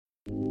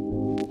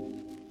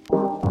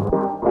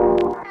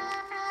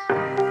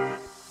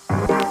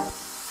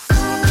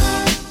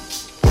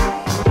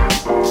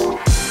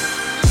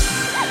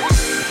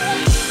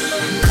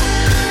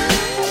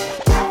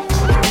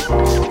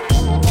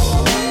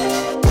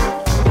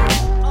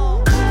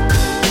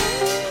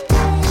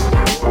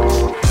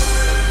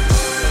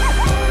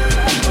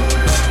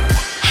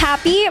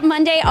Happy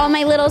Monday, all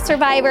my little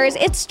survivors.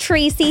 It's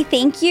Tracy.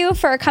 Thank you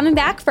for coming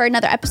back for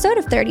another episode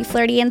of 30,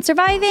 Flirty, and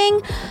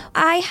Surviving.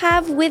 I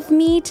have with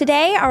me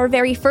today our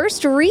very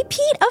first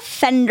repeat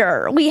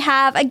offender. We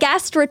have a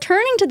guest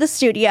returning to the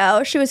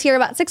studio. She was here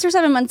about 6 or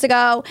 7 months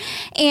ago,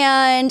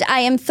 and I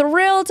am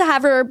thrilled to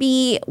have her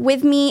be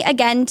with me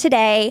again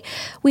today.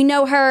 We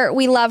know her.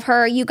 We love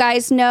her. You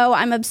guys know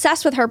I'm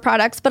obsessed with her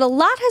products, but a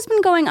lot has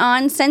been going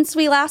on since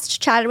we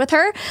last chatted with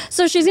her.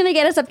 So she's going to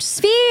get us up to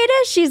speed.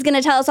 She's going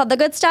to tell us all the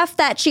good stuff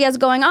that she has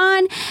going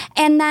on,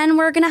 and then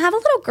we're gonna have a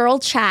little girl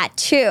chat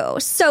too.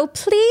 So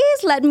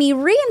please let me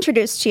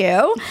reintroduce to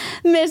you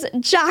Miss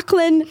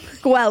Jacqueline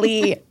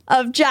Guelli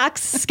of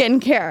Jack's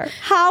Skincare.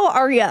 How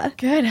are you?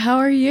 Good. How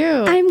are you?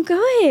 I'm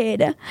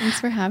good. Thanks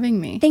for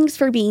having me. Thanks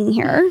for being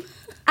here.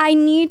 I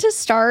need to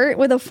start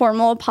with a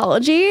formal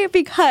apology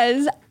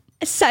because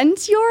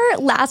since your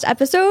last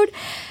episode,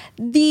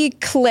 the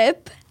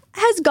clip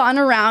has gone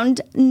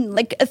around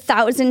like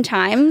 1,000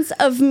 times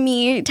of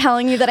me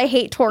telling you that I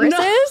hate Tauruses.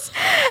 No.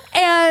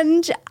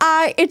 And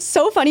it's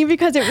so funny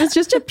because it was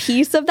just a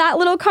piece of that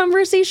little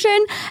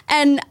conversation.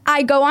 And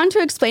I go on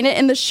to explain it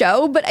in the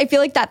show, but I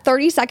feel like that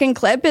 30-second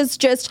clip is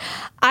just,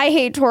 I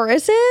hate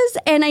Tauruses.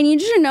 And I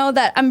need you to know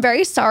that I'm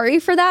very sorry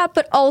for that,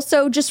 but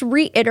also just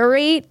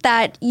reiterate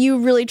that you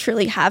really,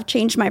 truly have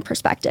changed my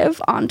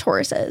perspective on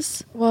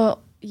Tauruses.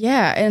 Well,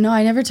 yeah. No,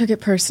 I never took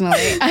it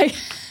personally.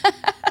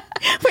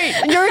 Wait,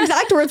 your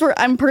exact words were,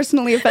 I'm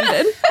personally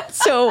offended.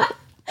 So,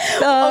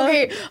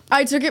 okay,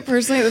 I took it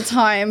personally at the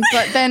time,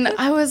 but then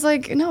I was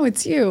like, no,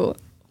 it's you.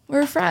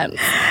 We're friends.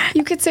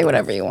 You could say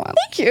whatever you want.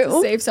 Thank you. It's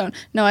a safe zone.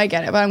 No, I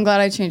get it, but I'm glad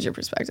I changed your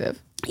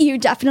perspective. You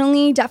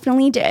definitely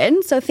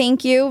did. So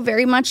thank you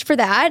very much for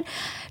that.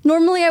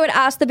 Normally, I would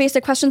ask the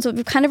basic questions, but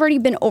we've kind of already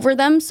been over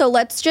them. So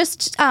let's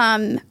just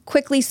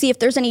quickly see if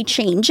there's any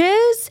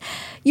changes.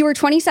 You were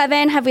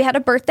 27. Have we had a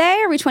birthday?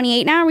 Are we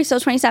 28 now? Are we still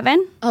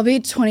 27? I'll be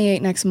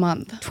 28 next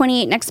month.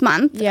 28 next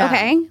month. Yeah.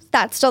 Okay.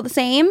 That's still the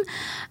same.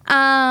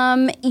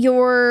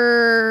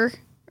 Your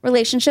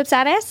relationship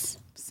status?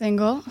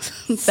 Single.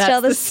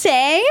 Still the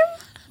same?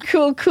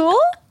 Cool.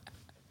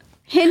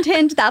 Hint,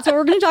 hint. That's what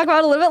we're going to talk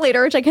about a little bit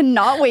later, which I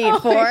cannot wait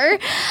for.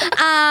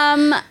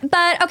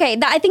 But okay,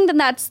 I think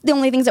that's the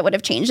only things that would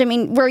have changed. I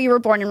mean, where you were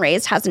born and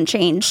raised hasn't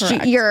changed.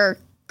 Correct. You're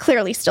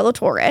clearly still a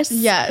Taurus.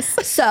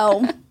 Yes.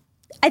 So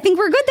I think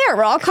we're good there.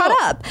 We're all caught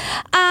up.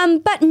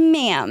 But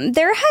ma'am,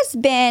 there has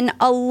been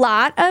a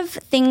lot of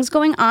things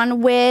going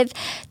on with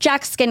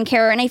Jack's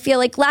Skincare. And I feel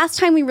like last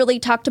time we really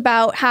talked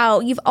about how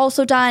you've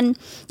also done,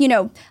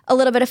 a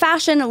little bit of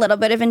fashion, a little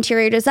bit of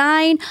interior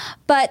design.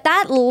 But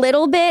that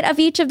little bit of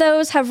each of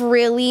those have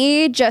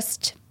really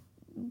just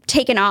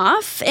taken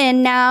off,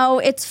 and now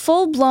it's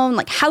full-blown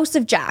like House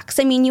of Jack's.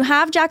 I mean, you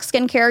have Jack's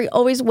Skincare, you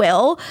always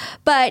will,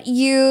 but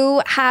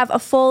you have a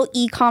full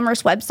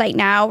e-commerce website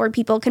now where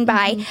people can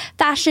buy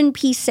fashion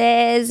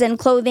pieces and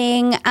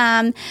clothing.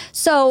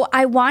 So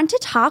I want to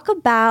talk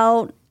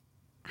about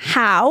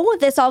how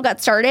this all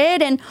got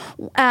started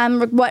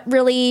and what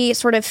really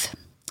sort of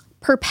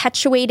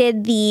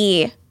perpetuated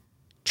the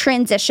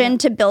transition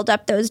to build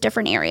up those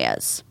different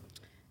areas.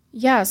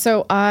 Yeah,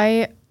 so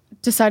I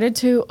decided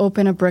to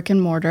open a brick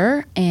and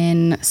mortar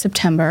in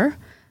September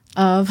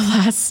of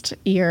last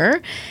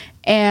year.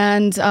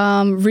 And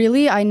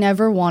really, I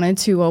never wanted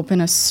to open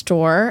a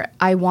store.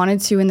 I wanted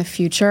to in the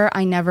future.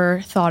 I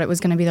never thought it was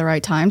going to be the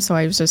right time. So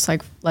I was just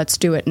like, let's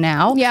do it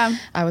now. Yeah.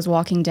 I was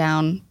walking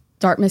down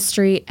Dartmouth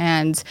Street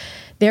and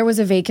there was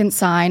a vacant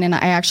sign. And I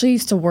actually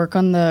used to work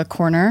on the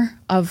corner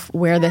of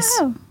where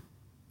this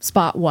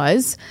spot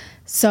was.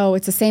 So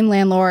it's the same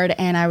landlord,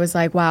 and I was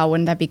like, wow,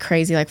 wouldn't that be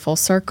crazy, like full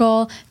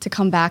circle, to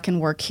come back and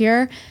work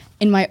here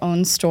in my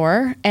own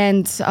store.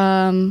 And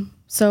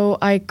so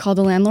I called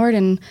the landlord,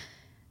 and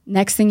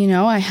next thing you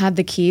know, I had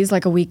the keys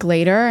like a week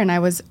later, and I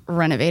was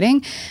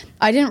renovating.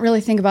 I didn't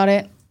really think about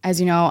it. As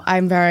you know,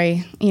 I'm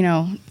very,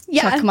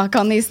 chuck-muck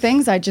on these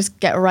things. I just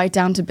get right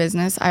down to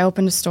business. I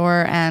opened a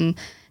store, and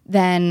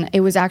then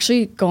it was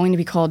actually going to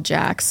be called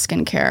Jack's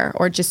Skincare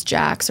or just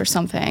Jack's or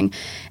something.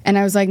 And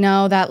I was like,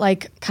 no, that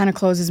like kind of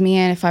closes me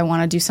in if I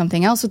want to do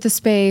something else with the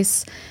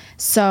space.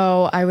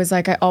 So I was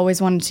like, I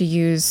always wanted to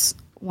use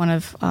one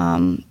of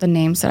the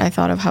names that I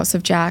thought of, House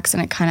of Jack's,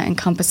 and it kind of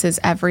encompasses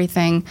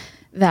everything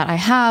that I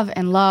have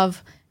and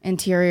love: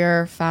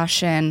 interior,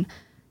 fashion,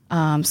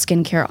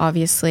 skincare,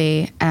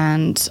 obviously,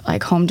 and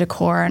like home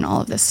decor and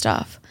all of this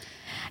stuff.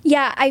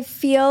 Yeah, I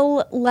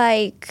feel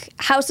like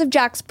House of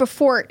Jacks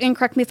before, and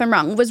correct me if I'm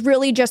wrong, was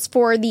really just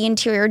for the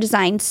interior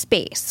design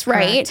space,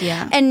 right? Correct,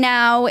 yeah. And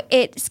now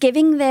it's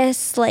giving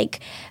this like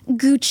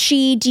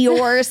Gucci,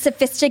 Dior,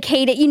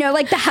 sophisticated, you know,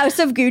 like the House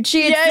of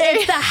Gucci.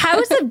 It's the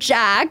House of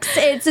Jacks.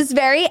 It's this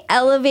very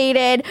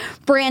elevated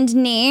brand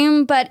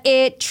name, but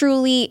it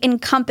truly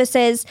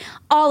encompasses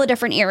all the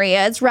different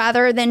areas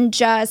rather than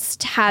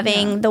just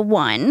having the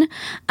one,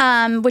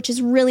 which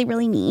is really,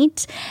 really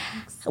neat.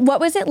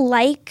 What was it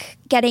like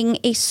getting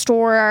a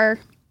store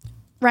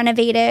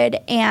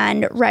renovated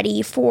and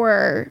ready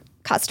for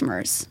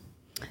customers?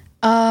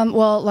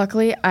 Well,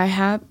 luckily I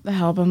had the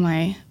help of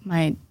my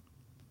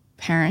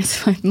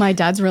parents. My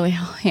dad's really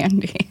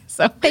handy.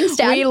 So thanks,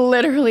 Dad. We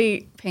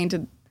literally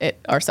painted it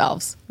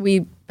ourselves.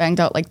 We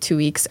banged out like 2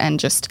 weeks and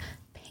just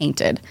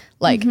painted.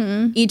 Like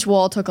each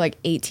wall took like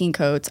 18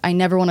 coats. I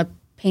never want to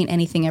paint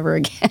anything ever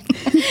again.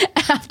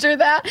 After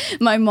that,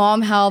 my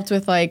mom helped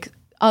with like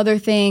other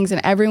things,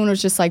 and everyone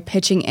was just like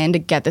pitching in to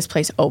get this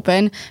place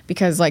open,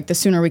 because like the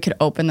sooner we could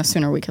open, the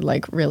sooner we could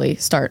like really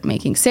start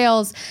making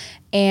sales.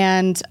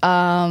 And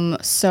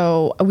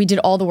so we did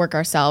all the work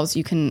ourselves.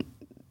 You can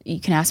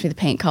ask me the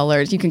paint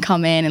colors. You can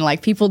come in and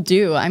like people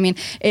do. I mean,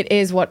 it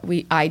is what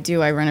I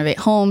do. I renovate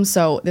homes,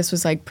 so this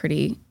was like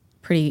pretty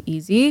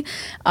easy.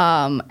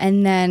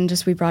 And then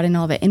just we brought in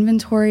all the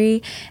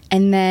inventory,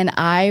 and then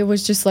I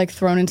was just like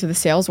thrown into the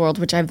sales world,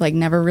 which I've like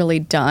never really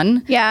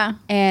done. Yeah.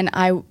 And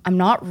I'm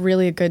not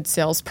really a good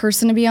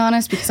salesperson, to be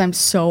honest, because I'm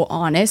so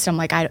honest. I'm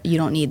like, you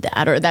don't need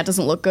that, or that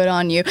doesn't look good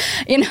on you,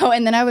 you know?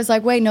 And then I was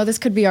like, wait, no, this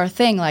could be our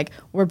thing. Like,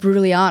 we're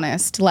brutally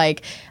honest.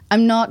 Like,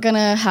 I'm not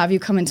gonna have you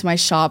come into my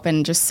shop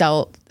and just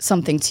sell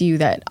something to you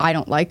that I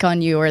don't like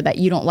on you, or that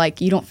you don't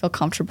like, you don't feel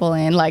comfortable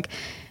in. Like,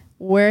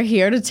 we're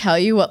here to tell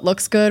you what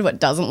looks good, what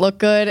doesn't look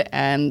good,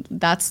 and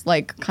that's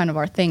like kind of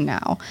our thing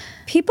now.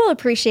 People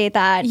appreciate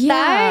that.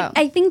 Yeah.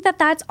 I think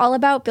that's all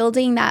about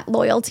building that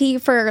loyalty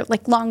for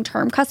like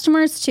long-term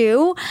customers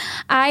too.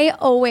 I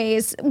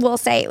always will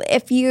say,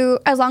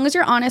 as long as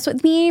you're honest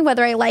with me,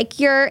 whether I like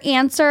your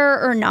answer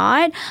or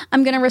not,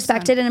 I'm going to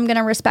respect it, and I'm going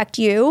to respect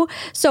you.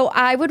 So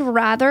I would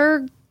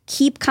rather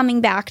keep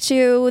coming back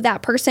to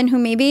that person who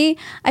maybe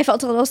I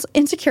felt a little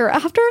insecure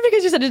after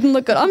because you said it didn't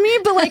look good on me.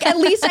 But like, at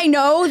least I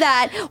know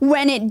that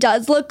when it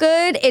does look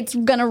good, it's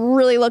going to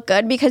really look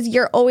good because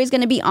you're always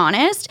going to be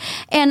honest.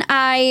 And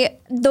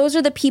those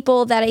are the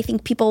people that I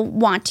think people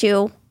want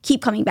to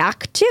keep coming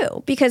back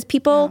to, because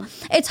people,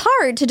 it's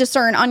hard to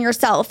discern on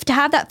yourself. To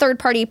have that third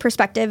party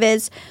perspective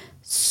is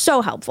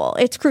so helpful.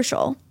 It's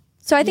crucial.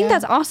 So I think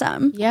that's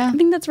awesome. Yeah. I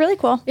think that's really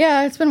cool.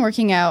 Yeah, it's been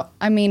working out.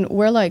 I mean,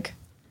 we're like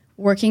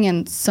working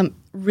in some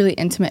really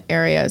intimate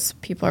areas.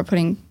 People are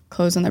putting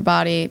clothes on their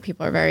body.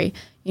 People are very,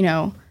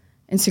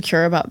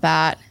 insecure about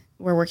that.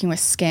 We're working with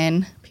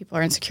skin. People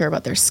are insecure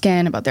about their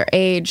skin, about their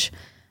age.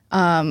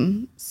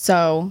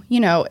 So,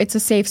 it's a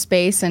safe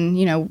space,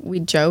 and,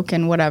 we joke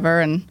and whatever.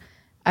 And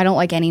I don't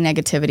like any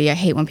negativity. I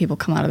hate when people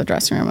come out of the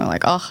dressing room and are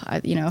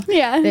like,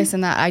 this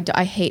and that.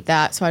 I hate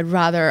that. So I'd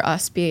rather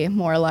us be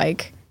more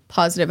like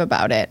positive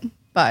about it.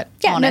 But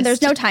honest. No,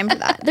 there's no time for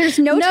that. There's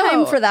no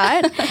time for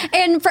that.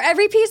 And for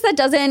every piece that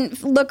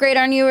doesn't look great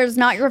on you or is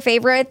not your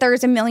favorite,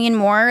 there's a million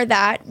more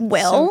that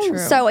will. So true.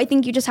 So I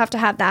think you just have to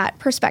have that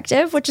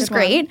perspective, which is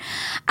great.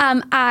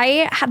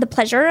 I had the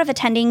pleasure of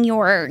attending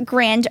your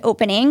grand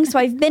opening. So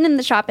I've been in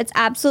the shop. It's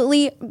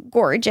absolutely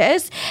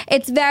gorgeous.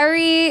 It's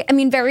very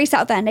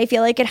South End. I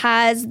feel like it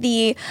has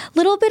the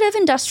little bit of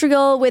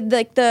industrial with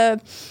like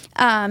the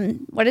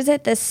what is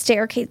it? The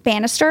staircase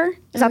banister.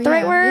 Is that the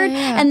right word?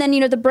 Yeah. And then,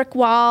 the brick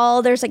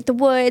wall, there's like the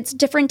woods,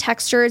 different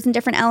textures and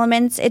different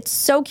elements. It's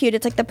so cute.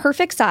 It's like the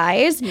perfect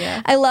size.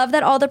 Yeah. I love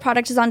that all the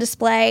product is on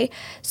display.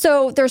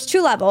 So there's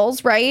 2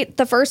 levels, right?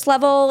 The first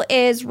level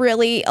is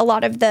really a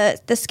lot of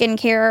the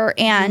skincare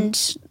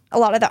and a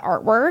lot of the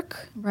artwork,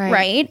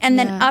 right? And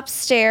then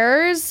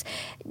upstairs,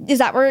 is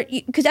that where,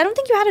 because I don't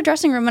think you had a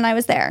dressing room when I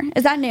was there.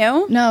 Is that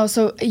new? No,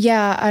 so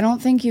I don't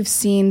think you've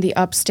seen the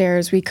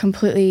upstairs. We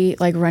completely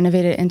like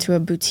renovated it into a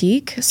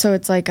boutique. So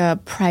it's like a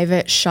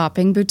private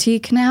shopping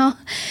boutique now.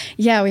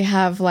 Yeah, we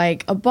have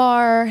like a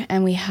bar,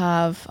 and we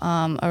have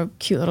a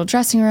cute little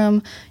dressing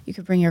room. You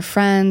could bring your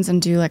friends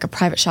and do like a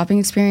private shopping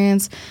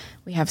experience.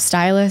 We have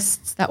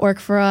stylists that work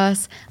for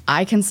us.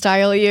 I can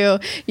style you.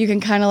 You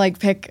can kind of like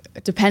pick,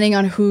 depending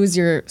on who's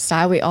your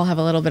style. We all have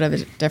a little bit of a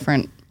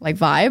different like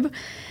vibe.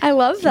 I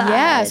love that.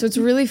 Yeah, so it's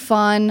really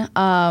fun,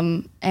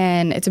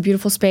 and it's a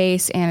beautiful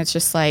space, and it's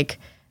just like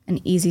an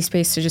easy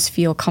space to just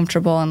feel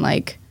comfortable and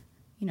like,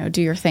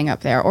 do your thing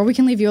up there. Or we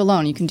can leave you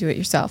alone. You can do it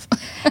yourself.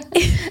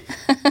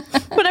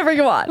 Whatever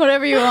you want.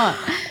 Whatever you want.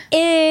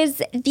 Is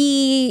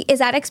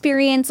that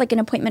experience like an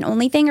appointment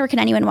only thing, or can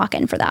anyone walk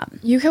in for that?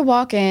 You could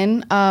walk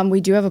in. We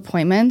do have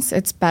appointments.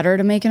 It's better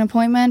to make an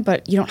appointment,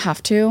 but you don't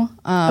have to.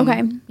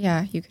 Okay.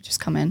 Yeah, you could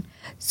just come in.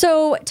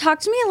 So talk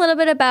to me a little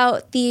bit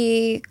about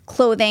the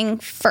clothing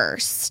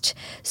first.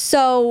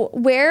 So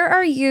where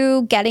are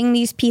you getting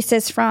these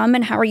pieces from,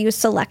 and how are you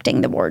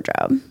selecting the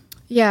wardrobe?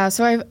 Yeah,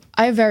 so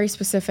I have very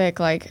specific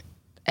like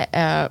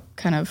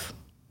kind of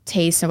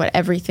taste and what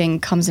everything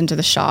comes into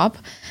the shop.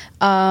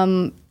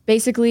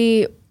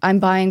 Basically, I'm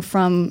buying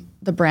from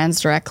the brands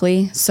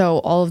directly. So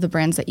all of the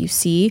brands that you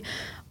see,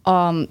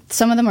 some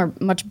of them are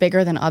much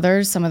bigger than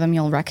others. Some of them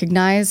you'll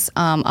recognize.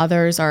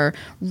 Others are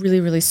really,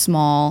 really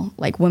small,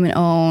 like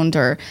women-owned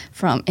or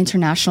from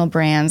international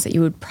brands that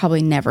you would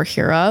probably never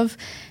hear of.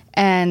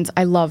 And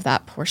I love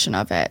that portion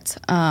of it.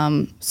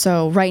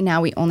 So right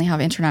now we only have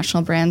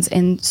international brands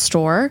in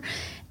store.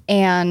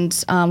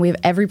 And we have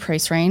every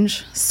price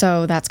range.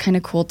 So that's kind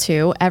of cool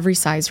too. Every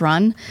size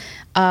run.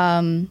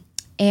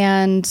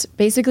 And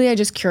basically I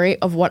just curate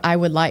of what I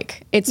would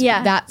like. It's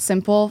that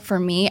simple for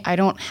me. I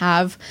don't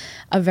have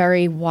a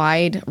very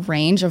wide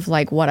range of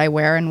like what I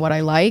wear and what I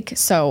like.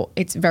 So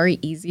it's very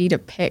easy to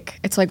pick.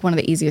 It's like one of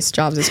the easiest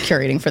jobs is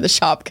curating for the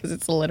shop because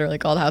it's literally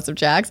called House of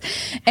Jacks.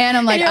 And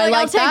I'm like, I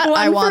like that.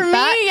 I want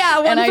that. Yeah,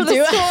 one and for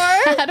the store.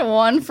 I do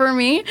one for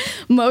me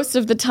most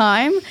of the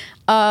time.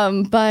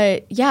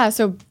 But yeah,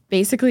 so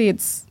basically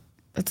that's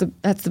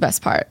the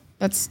best part.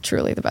 That's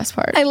truly the best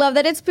part. I love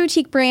that it's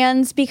boutique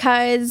brands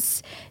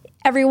because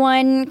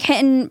everyone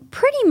can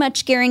pretty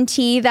much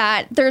guarantee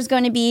that there's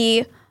going to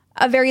be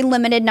a very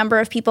limited number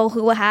of people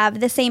who will have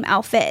the same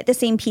outfit, the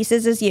same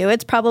pieces as you.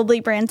 It's probably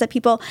brands that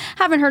people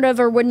haven't heard of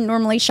or wouldn't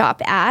normally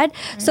shop at.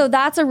 Right. So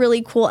that's a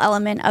really cool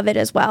element of it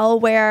as well,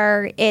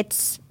 where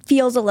it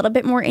feels a little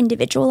bit more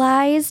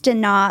individualized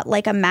and not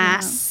like a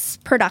mass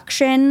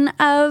production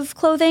of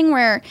clothing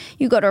where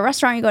you go to a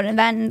restaurant, you go to an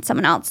event, and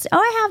someone else, oh,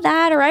 I have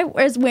that, or I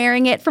was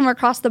wearing it from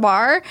across the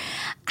bar.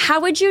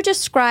 How would you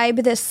describe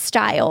this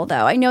style,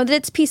 though? I know that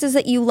it's pieces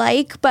that you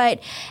like, but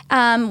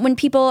when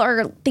people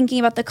are thinking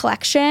about the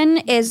collection,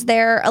 is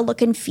there a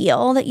look and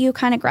feel that you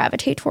kind of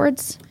gravitate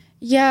towards?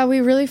 Yeah,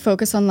 we really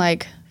focus on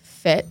like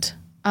fit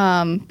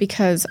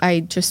because I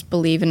just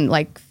believe in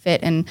like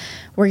fit, and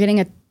we're getting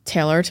a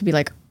tailor to be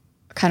like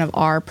kind of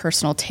our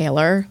personal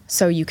tailor,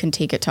 so you can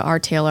take it to our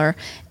tailor,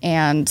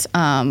 and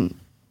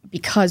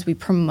because we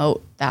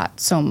promote that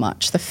so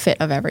much, the fit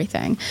of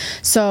everything.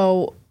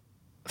 So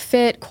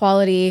fit,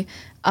 quality,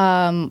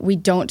 we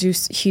don't do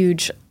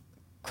huge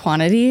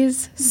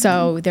quantities,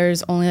 so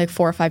there's only like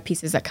 4 or 5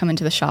 pieces that come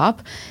into the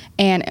shop,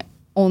 and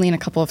only in a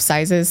couple of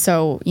sizes,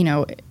 so you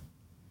know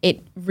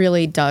it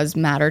really does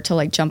matter to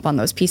like jump on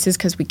those pieces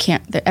because we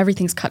can't,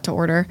 everything's cut to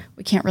order,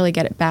 we can't really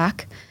get it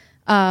back.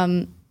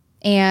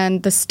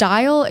 And the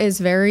style is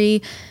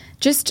very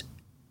just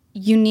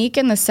unique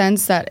in the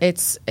sense that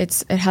it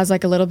has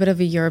like a little bit of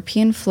a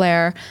European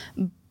flair.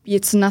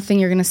 It's nothing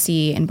you're going to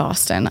see in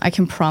Boston. I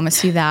can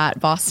promise you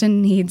that.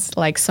 Boston needs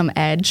like some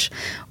edge.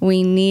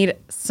 We need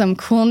some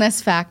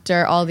coolness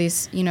factor. All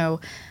these, you know,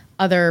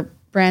 other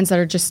brands that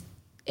are just,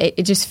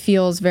 it just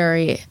feels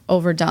very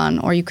overdone,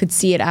 or you could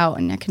see it out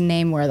and I can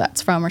name where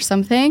that's from or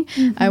something.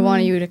 Mm-hmm. I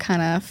want you to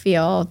kind of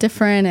feel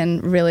different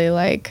and really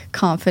like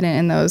confident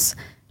in those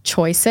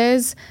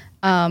choices,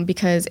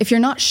 because if you're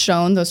not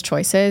shown those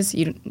choices,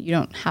 you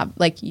don't have,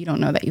 like, you don't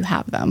know that you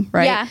have them,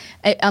 right?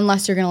 Yeah.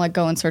 Unless you're gonna like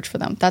go and search for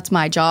them. That's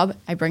my job.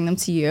 I bring them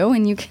to you,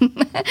 and you can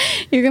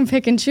you can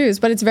pick and choose.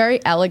 But it's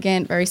very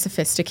elegant, very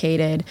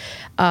sophisticated,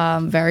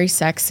 very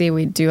sexy.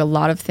 We do a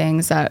lot of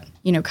things that,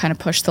 you know, kind of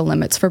push the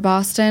limits for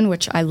Boston,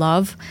 which I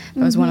love.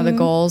 That was one of the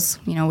goals.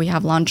 You know, we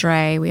have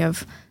lingerie, we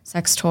have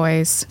sex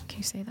toys. Can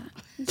you say that?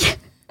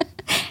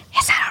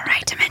 Is that all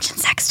right to mention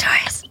sex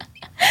toys?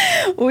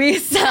 We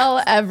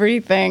sell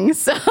everything,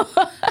 so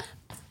I'm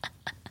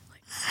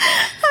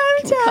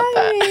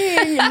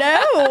dying.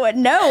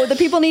 No, the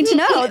people need to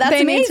know. That's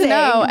they amazing. Need to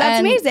know. That's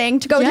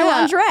amazing to go to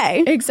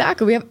lingerie.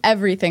 Exactly. We have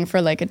everything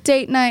for like a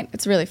date night.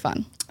 It's really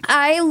fun.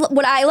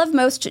 What I love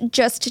most,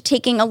 just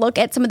taking a look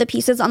at some of the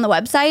pieces on the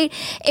website,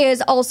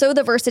 is also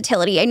the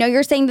versatility. I know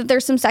you're saying that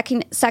there's some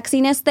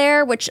sexiness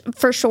there, which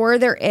for sure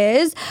there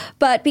is,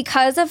 but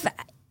because of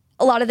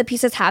a lot of the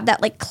pieces have that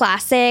like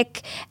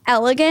classic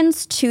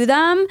elegance to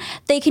them,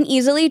 they can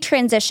easily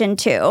transition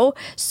to.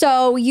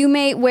 So you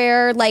may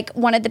wear like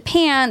one of the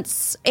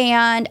pants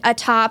and a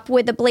top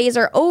with a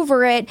blazer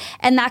over it,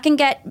 and that can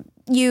get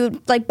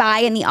you like by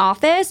in the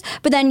office,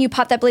 but then you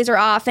pop that blazer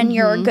off and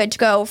you're good to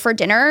go for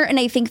dinner. And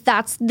I think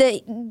that's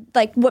the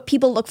like what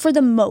people look for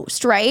the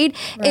most, right?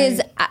 Is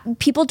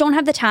people don't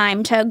have the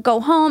time to go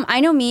home. I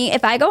know me,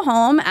 if I go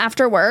home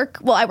after work,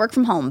 well, I work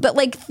from home, but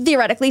like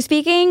theoretically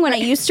speaking, when I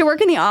used to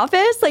work in the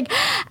office, like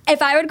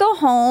if I would go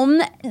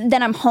home,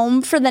 then I'm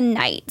home for the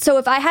night. So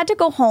if I had to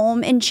go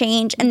home and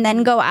change and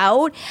then go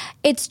out,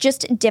 it's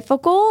just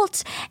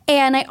difficult.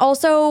 And I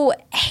also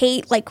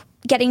hate like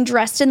getting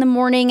dressed in the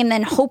morning and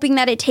then hoping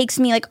that it takes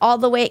me like all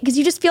the way, because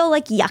you just feel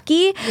like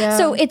yucky. Yeah.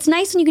 So it's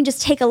nice when you can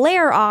just take a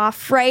layer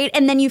off, right?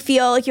 And then you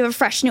feel like you have a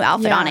fresh new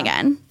outfit on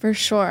again. For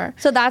sure.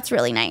 So that's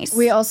really nice.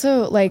 We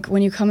also, like,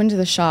 when you come into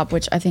the shop,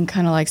 which I think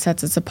kind of like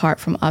sets us apart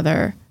from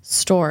other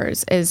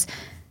stores, is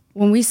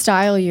when we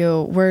style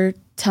you, we're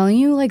telling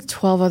you like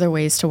 12 other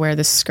ways to wear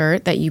this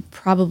skirt that you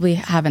probably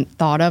haven't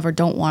thought of or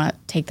don't want to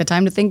take the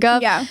time to think of.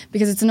 Yeah.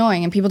 Because it's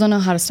annoying and people don't know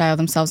how to style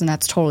themselves, and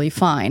that's totally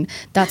fine.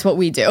 That's what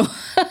we do.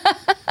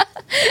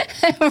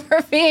 If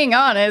we're being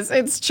honest,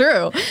 it's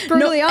true.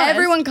 Brutally honest.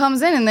 Everyone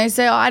comes in and they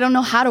say, oh, I don't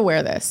know how to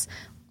wear this.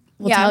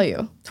 We'll tell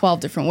you 12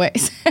 different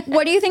ways.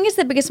 What do you think is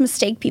the biggest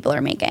mistake people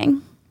are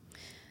making?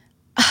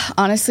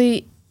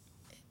 Honestly,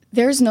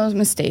 there's no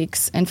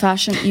mistakes in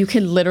fashion. You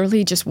could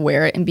literally just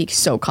wear it and be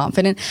so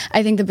confident.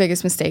 I think the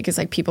biggest mistake is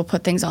like people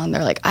put things on.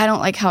 They're like, I don't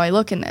like how I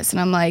look in this. And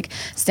I'm like,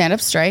 stand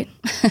up straight,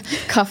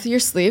 cuff your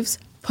sleeves,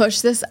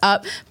 push this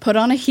up, put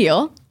on a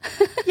heel.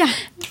 Yeah.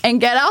 And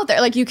get out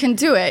there. Like, you can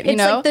do it, you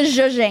know? It's like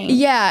the zhuzhing.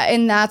 Yeah,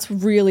 and that's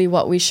really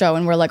what we show.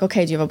 And we're like,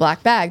 okay, do you have a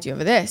black bag? Do you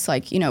have this?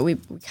 Like, you know, we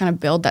kind of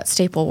build that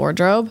staple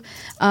wardrobe.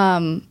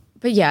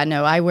 But yeah,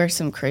 no, I wear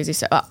some crazy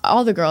stuff.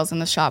 All the girls in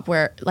the shop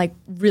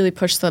really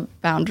push the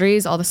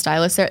boundaries. All the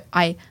stylists there,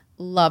 I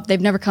love. They've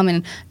never come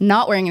in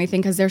not wearing anything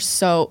because they're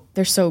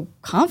so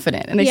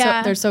confident and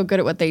they're so good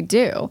at what they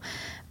do.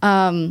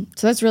 So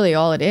that's really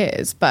all it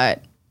is.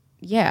 But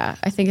yeah,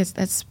 I think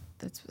that's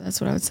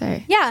what I would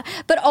say. Yeah,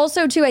 but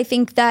also too, I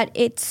think that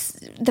it's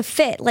the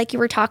fit, like you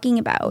were talking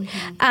about.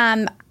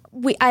 Mm-hmm.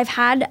 I've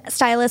had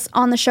stylists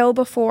on the show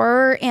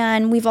before,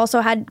 and we've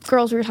also had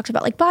girls where we talked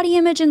about like body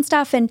image and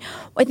stuff. And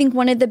I think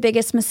one of the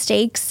biggest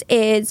mistakes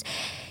is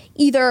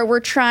either we're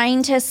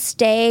trying to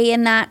stay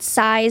in that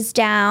size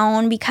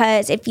down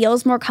because it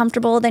feels more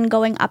comfortable than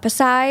going up a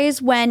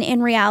size, when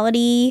in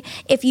reality,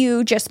 if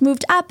you just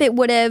moved up, it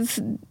would have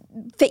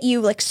fit you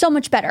like so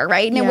much better,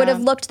 right? And it would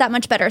have looked that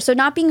much better. So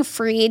not being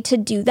afraid to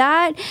do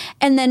that.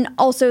 And then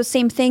also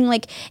same thing,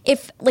 like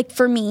if like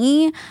for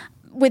me,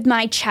 with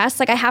my chest,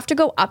 like I have to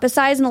go up a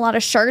size in a lot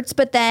of shirts,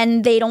 but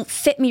then they don't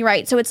fit me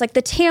right. So it's like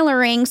the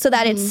tailoring so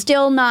that it's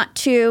still not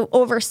too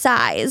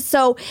oversized.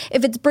 So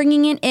if it's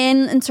bringing it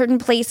in certain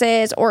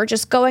places or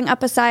just going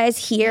up a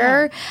size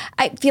here,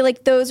 I feel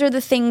like those are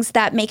the things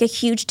that make a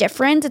huge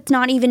difference. It's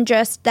not even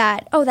just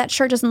that, oh, that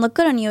shirt doesn't look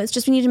good on you. It's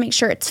just we need to make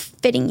sure it's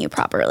fitting you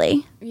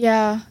properly.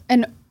 Yeah.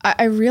 And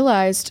I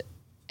realized,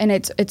 and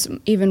it's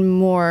even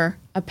more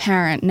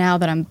apparent now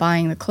that I'm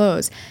buying the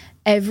clothes,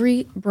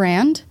 every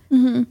brand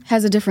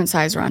has a different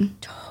size run.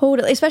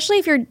 Totally. Especially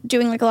if you're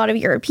doing like a lot of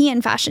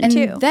European fashion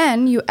too. And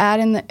then you add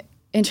in the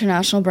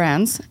international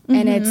brands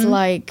and it's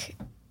like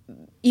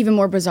even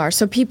more bizarre.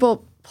 So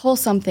people pull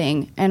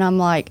something and I'm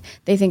like,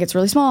 they think it's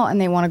really small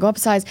and they want to go up a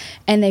size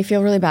and they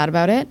feel really bad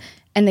about it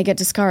and they get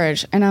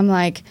discouraged. And I'm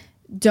like,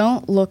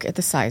 don't look at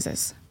the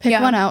sizes. Pick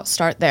one out,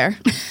 start there.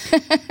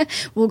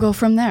 We'll go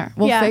from there.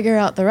 We'll figure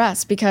out the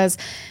rest, because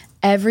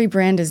every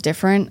brand is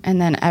different and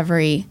then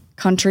every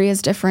country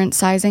is different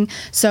sizing.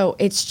 So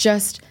it's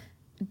just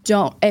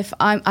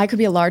I could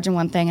be a large in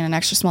one thing and an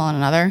extra small in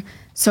another.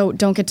 So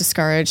don't get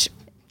discouraged.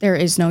 There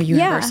is no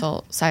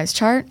universal size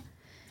chart.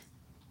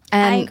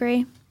 And I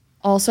agree.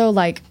 Also,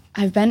 like,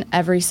 I've been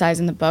every size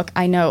in the book.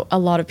 I know a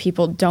lot of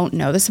people don't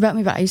know this about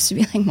me, but I used to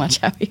be like much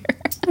heavier.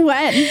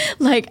 When?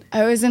 Like,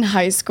 I was in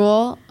high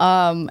school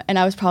and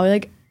I was probably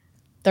like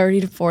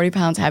 30 to 40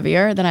 pounds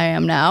heavier than I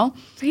am now.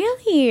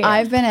 Really?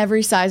 I've been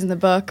every size in the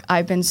book.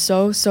 I've been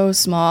so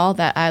small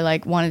that I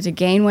like wanted to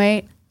gain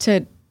weight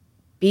to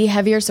be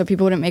heavier so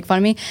people wouldn't make fun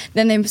of me.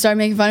 Then they started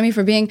making fun of me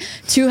for being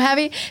too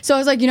heavy. So I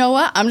was like, you know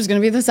what? I'm just going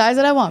to be the size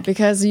that I want,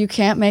 because you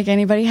can't make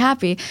anybody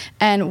happy.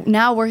 And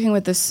now working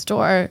with this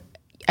store,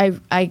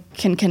 I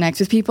can connect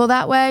with people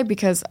that way,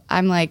 because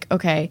I'm like,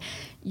 okay,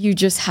 you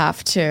just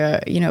have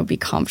to, be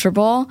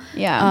comfortable.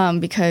 Yeah.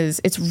 Because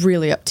it's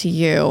really up to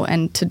you,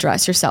 and to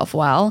dress yourself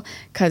well,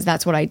 because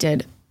that's what I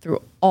did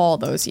through all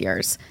those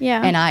years.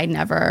 Yeah. And I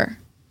never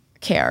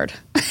cared.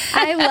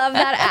 I love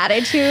that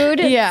attitude.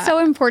 Yeah. It's so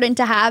important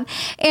to have.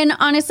 And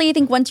honestly, I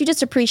think once you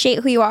just appreciate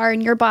who you are in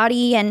your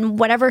body and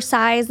whatever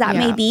size that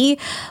may be,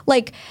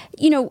 like,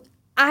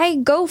 I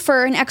go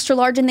for an extra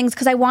large in things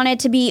because I want it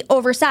to be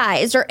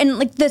oversized, and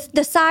like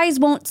the size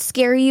won't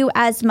scare you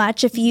as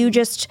much if you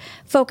just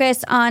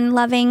focus on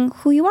loving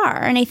who you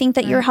are. And I think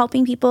that you're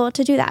helping people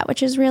to do that,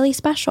 which is really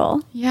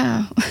special.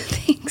 Yeah.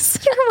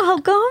 Thanks. You're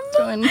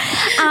welcome.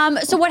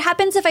 So what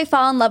happens if I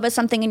fall in love with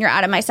something and you're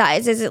out of my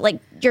size? Is it like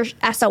your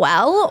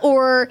SOL,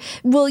 or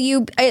will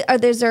you,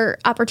 is there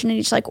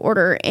opportunity to like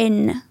order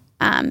in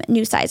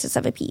new sizes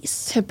of a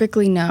piece?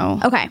 Typically, no.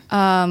 Okay.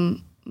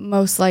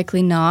 Most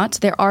likely not.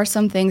 There are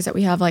some things that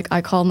we have, like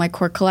I call my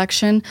core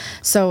collection.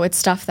 So it's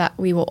stuff that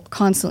we will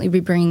constantly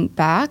be bringing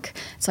back.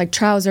 It's like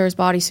trousers,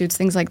 bodysuits,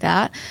 things like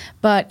that.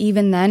 But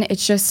even then, it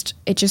just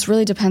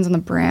really depends on the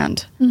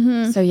brand.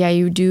 Mm-hmm. So yeah,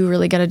 you do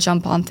really get a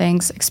jump on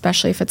things,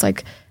 especially if it's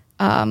like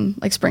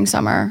spring,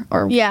 summer,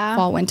 or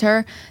fall,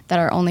 winter, that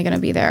are only going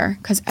to be there,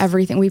 because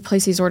everything, we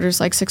place these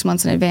orders like 6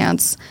 months in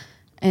advance,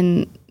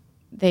 and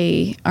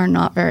they are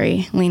not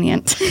very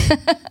lenient.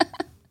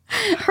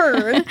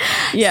 Heard.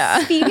 Yeah.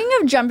 Speaking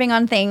of jumping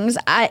on things,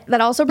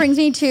 that also brings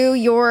me to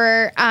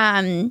your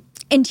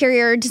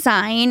interior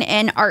design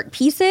and art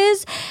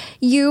pieces.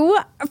 You,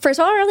 first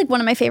of all, are like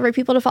one of my favorite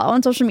people to follow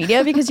on social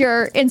media because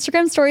your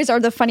Instagram stories are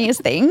the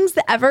funniest things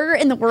ever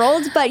in the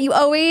world. But you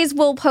always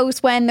will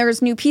post when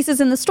there's new pieces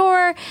in the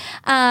store,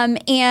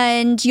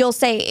 and you'll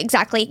say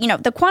exactly,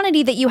 the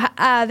quantity that you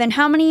have and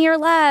how many are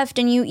left.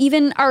 And you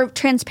even are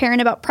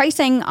transparent about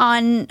pricing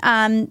on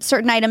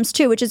certain items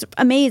too, which is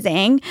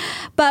amazing.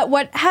 But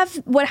what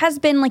has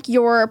been like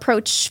your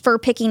approach for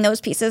picking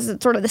those pieces? Is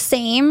it sort of the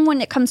same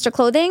when it comes to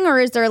clothing, or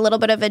is there a little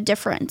bit of a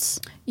difference?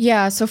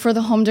 Yeah, so for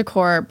the home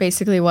decor,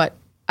 basically what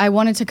I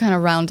wanted to kind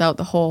of round out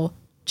the whole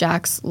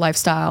Jack's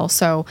lifestyle.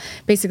 So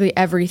basically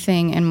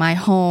everything in my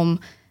home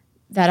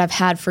that I've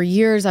had for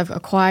years, I've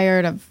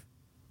acquired, I've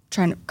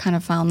trying to kind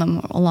of found them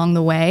along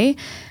the way,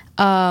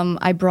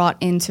 I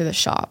brought into the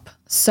shop.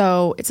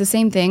 So it's the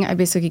same thing. I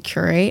basically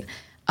curate.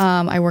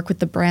 I work with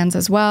the brands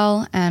as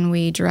well, and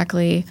we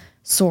directly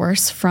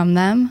source from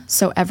them.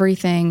 So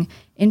everything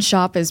in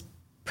shop is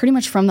pretty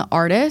much from the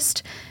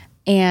artist,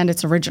 and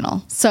it's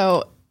original.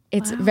 So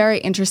it's very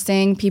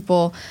interesting.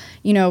 People,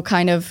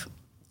 kind of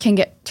can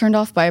get turned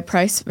off by a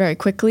price very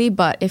quickly,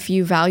 but if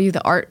you value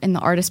the art and the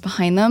artist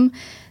behind them,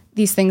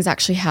 these things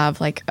actually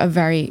have like a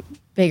very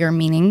bigger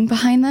meaning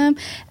behind them.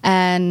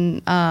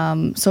 And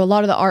so a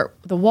lot of the art,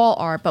 the wall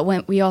art, but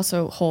when we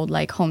also hold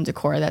like home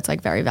decor that's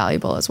like very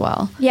valuable as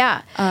well.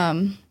 Yeah.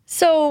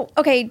 So,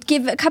 okay,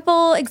 give a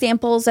couple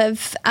examples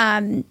of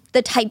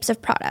the types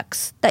of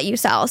products that you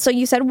sell. So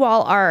you said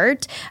wall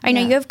art. I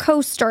know you have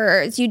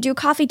coasters. You do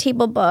coffee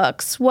table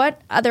books. What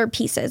other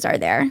pieces are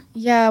there?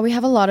 Yeah, we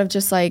have a lot of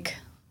just like,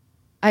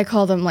 I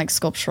call them like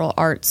sculptural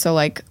art. So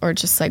like, or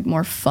just like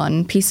more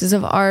fun pieces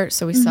of art.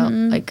 So we sell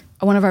like,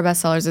 one of our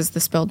best sellers is the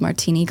spilled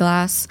martini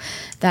glass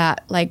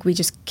that like we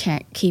just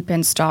can't keep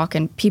in stock,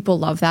 and people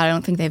love that. I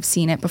don't think they've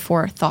seen it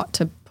before or thought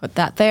to put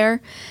that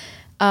there.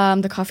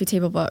 The coffee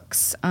table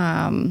books.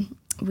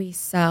 We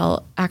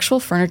sell actual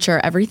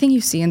furniture. Everything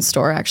you see in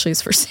store actually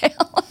is for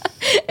sale,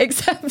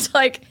 except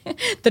like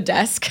the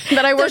desk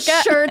that I work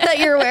at. The shirt that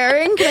you're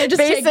wearing. Can I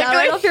just take that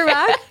right off your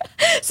back?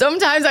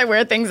 Sometimes I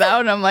wear things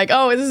out and I'm like,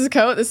 oh, this is a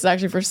coat. This is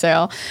actually for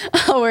sale.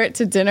 I'll wear it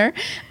to dinner.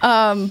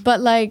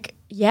 But like,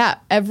 yeah,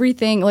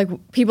 everything. Like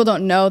people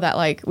don't know that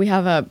like we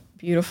have a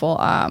beautiful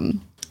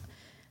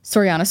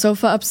Soriana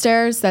sofa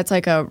upstairs. That's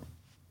like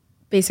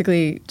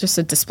basically just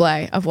a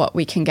display of what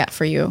we can get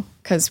for you,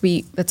 because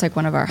that's like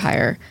one of our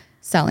higher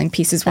selling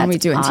pieces when we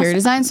do interior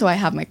design. So I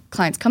have my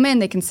clients come in,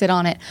 they can sit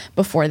on it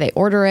before they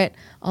order it.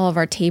 All of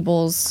our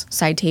tables,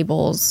 side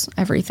tables,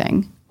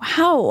 everything.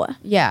 Wow.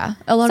 Yeah.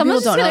 A lot of people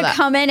don't know that. Someone's going to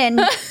come in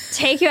and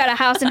take you out of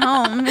house and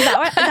home. Is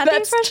that the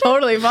expression? That's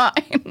totally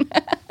fine.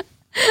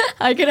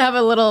 I could have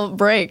a little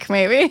break,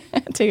 maybe.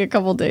 Take a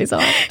couple days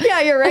off.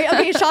 Yeah, you're right.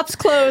 Okay, shop's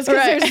closed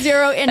because there's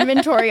zero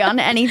inventory on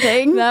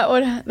anything. That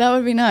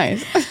would be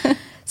nice.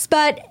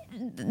 But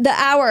the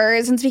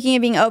hours, and speaking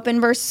of being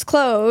open versus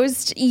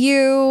closed,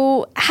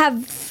 you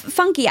have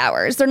funky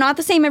hours. They're not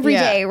the same every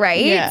day,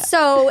 right? Yeah.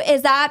 So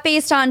is that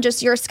based on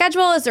just your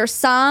schedule? Is there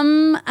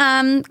some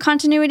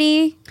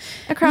continuity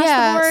across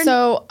the board?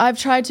 So I've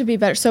tried to be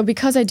better. So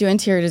because I do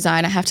interior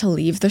design, I have to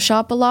leave the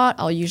shop a lot.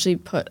 I'll usually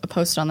put a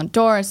post on the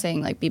door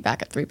saying like be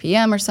back at 3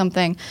 p.m. or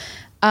something.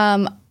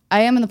 I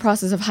am in the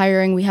process of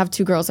hiring. We have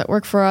 2 girls that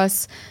work for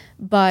us,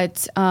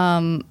 but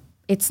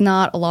it's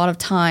not a lot of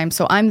time.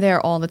 So I'm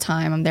there all the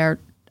time. I'm there.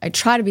 I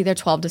try to be there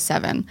 12 to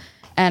 7,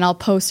 and I'll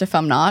post if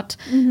I'm not.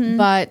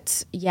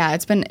 But yeah,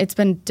 it's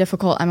been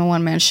difficult. I'm a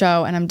one-man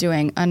show, and I'm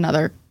doing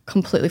another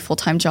completely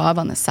full-time job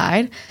on the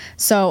side.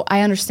 So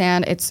I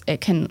understand it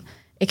can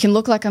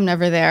look like I'm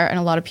never there, and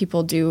a lot of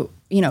people do,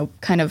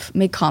 kind of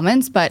make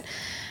comments, but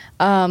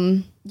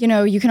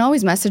you can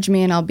always message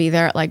me and I'll be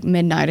there at like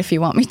midnight if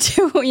you want me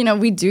to.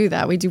 We do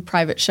that. We do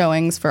private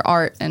showings for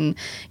art. And,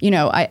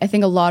 I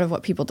think a lot of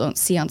what people don't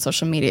see on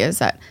social media is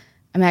that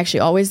I'm actually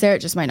always there. It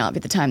just might not be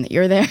the time that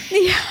you're there.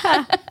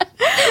 Yeah.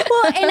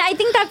 Well, and I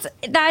think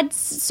that's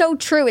so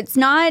true. It's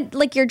not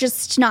like you're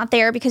just not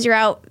there because you're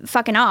out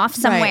fucking off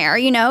somewhere,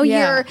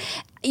 Yeah.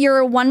 You're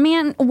a one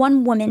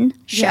woman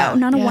show,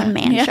 not a one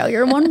man show.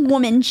 You're a one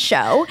woman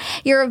show.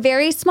 You're a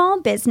very small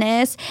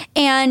business,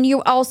 and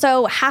you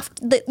also have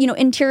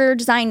interior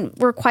design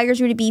requires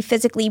you to be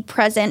physically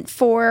present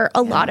for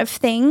a lot of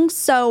things.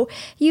 So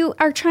you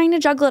are trying to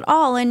juggle it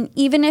all, and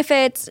even if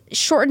it's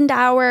shortened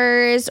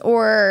hours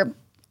or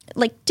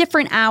like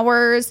different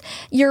hours,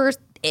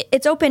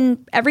 it's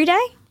open every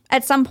day.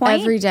 At some point?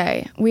 Every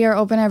day. We are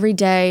open every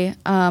day.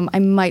 I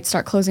might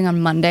start closing on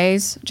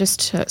Mondays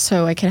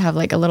so I can have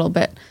like a little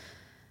bit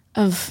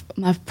of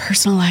my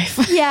personal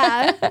life.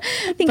 Yeah.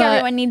 I think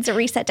everyone needs a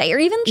reset day, or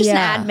even just an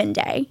admin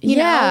day,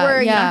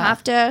 where you don't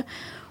have to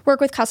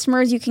work with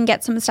customers. You can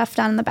get some stuff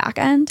done in the back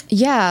end.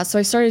 Yeah. So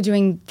I started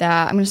doing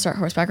that. I'm going to start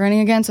horseback riding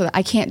again, so that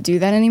I can't do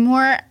that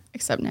anymore.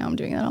 Except now I'm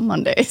doing that on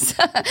Mondays.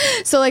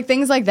 So like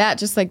things like that,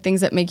 just like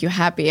things that make you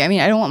happy. I mean,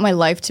 I don't want my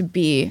life to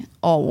be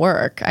all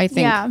work. I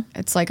think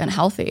it's like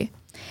unhealthy.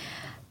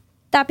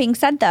 That being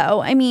said,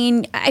 though, I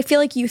mean, I feel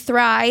like you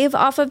thrive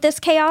off of this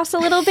chaos a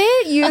little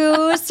bit.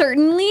 You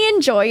certainly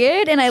enjoy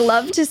it, and I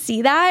love to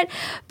see that.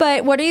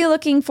 But what are you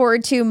looking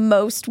forward to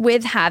most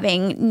with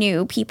having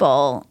new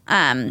people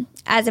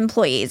as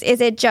employees?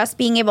 Is it just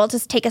being able to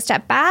take a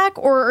step back,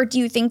 or do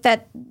you think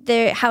that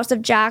the House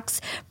of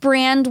Jack's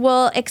brand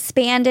will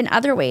expand in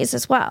other ways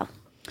as well?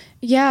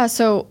 Yeah,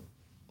 so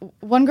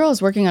one girl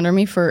is working under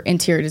me for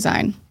interior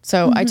design.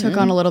 So I took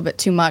on a little bit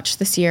too much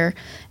this year,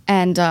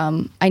 and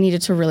I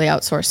needed to really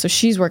outsource. So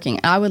she's working.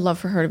 I would love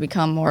for her to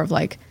become more of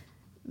like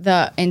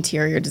the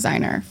interior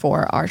designer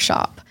for our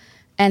shop.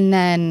 And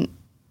then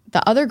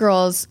the other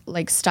girls,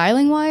 like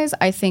styling wise,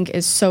 I think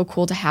is so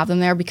cool to have them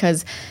there,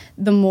 because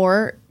the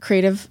more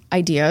creative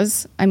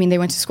ideas, I mean, they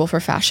went to school for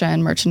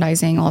fashion,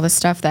 merchandising, all this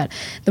stuff, that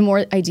the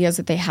more ideas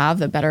that they have,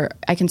 the better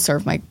I can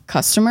serve my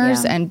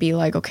customers and be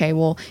like, okay,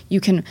 well,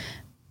 you can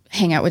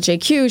hang out with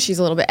JQ. She's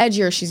a little bit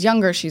edgier. She's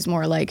younger. She's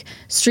more like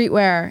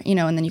streetwear, you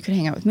know, and then you could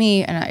hang out with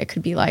me and it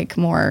could be like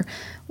more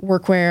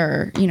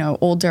workwear, you know,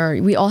 older.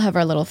 We all have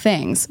our little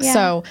things. Yeah.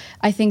 So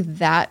I think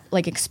that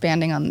like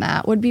expanding on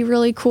that would be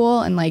really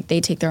cool. And like they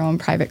take their own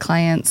private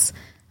clients.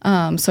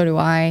 So do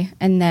I.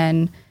 And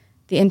then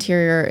the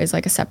interior is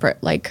like a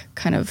separate like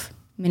kind of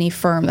mini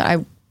firm that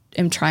I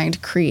am trying to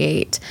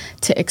create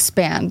to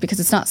expand, because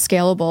it's not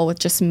scalable with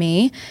just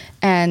me,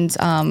 and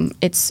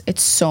it's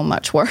so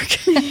much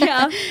work.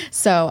 Yeah.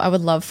 So I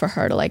would love for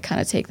her to like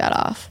kind of take that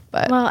off.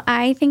 But well,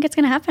 I think it's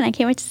going to happen. I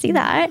can't wait to see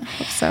that. I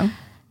hope so.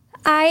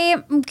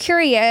 I'm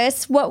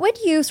curious, what would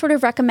you sort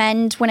of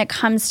recommend when it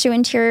comes to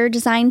interior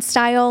design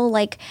style?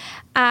 Like,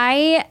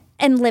 I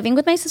am living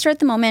with my sister at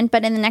the moment,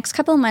 but in the next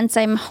couple of months,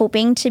 I'm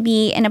hoping to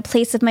be in a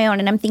place of my own,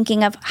 and I'm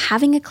thinking of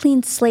having a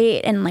clean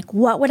slate and like,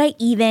 what would I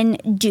even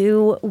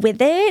do with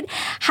it?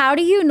 How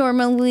do you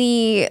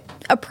normally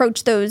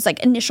approach those like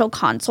initial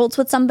consults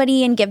with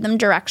somebody and give them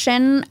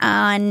direction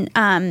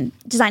on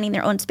designing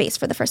their own space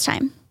for the first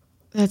time?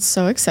 That's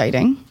so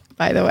exciting,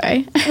 by the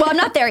way. Well, I'm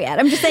not there yet.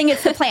 I'm just saying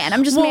it's the plan.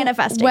 I'm just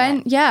manifesting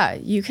it. Yeah,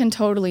 you can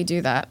totally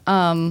do that.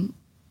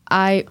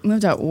 I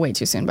moved out way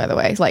too soon, by the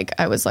way. Like,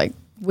 I was like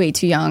way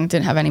too young,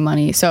 didn't have any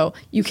money, so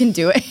you can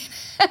do it.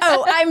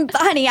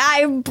 Honey,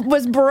 I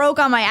was broke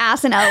on my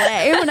ass in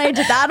LA when I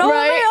did that on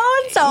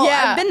my own. So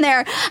yeah. I've been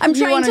there. I'm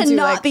trying to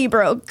not be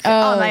broke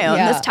on my own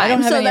this time. I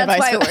don't have any that's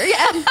advice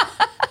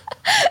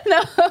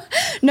why we're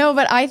No,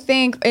 but I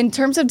think in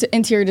terms of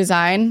interior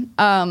design,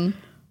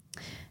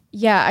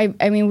 yeah,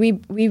 I mean,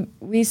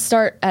 we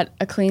start at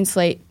a clean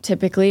slate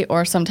typically,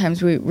 or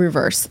sometimes we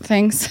reverse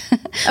things.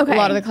 Okay. A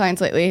lot of the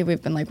clients lately,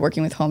 we've been like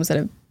working with homes that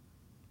have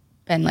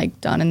been like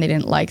done and they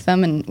didn't like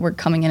them, and we're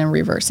coming in and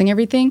reversing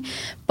everything.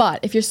 But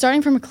if you're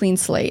starting from a clean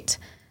slate,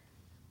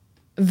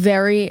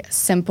 very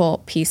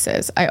simple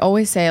pieces. I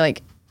always say,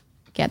 like,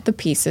 get the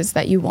pieces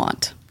that you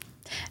want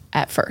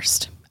at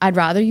first. I'd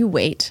rather you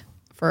wait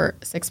for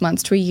 6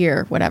 months to a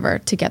year, whatever,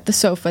 to get the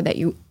sofa that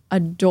you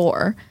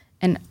adore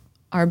and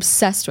are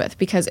obsessed with,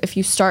 because if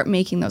you start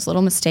making those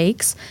little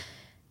mistakes,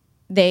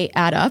 they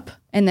add up,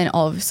 and then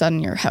all of a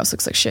sudden your house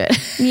looks like shit.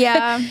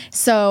 Yeah.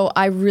 So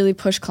I really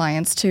push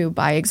clients to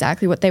buy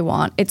exactly what they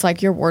want. It's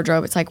like your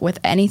wardrobe. It's like with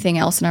anything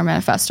else in our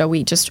manifesto,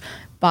 we just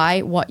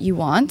buy what you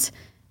want,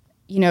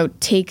 you know,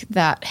 take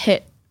that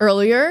hit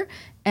earlier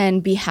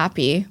and be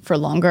happy for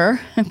longer,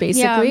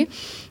 basically.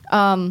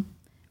 Yeah.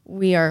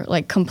 We are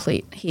like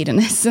complete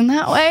hedonists in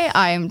that way.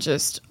 I am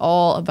just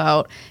all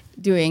about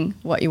doing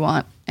what you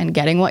want and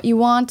getting what you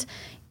want.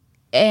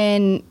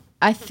 And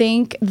I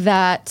think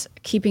that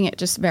keeping it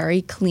just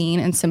very clean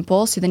and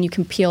simple, so then you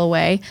can peel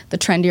away the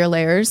trendier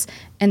layers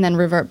and then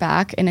revert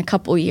back in a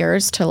couple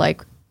years to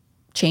like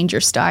change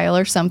your style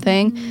or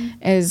something,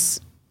 is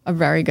a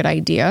very good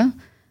idea.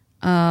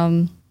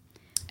 And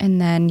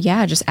then,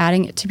 yeah, just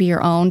adding it to be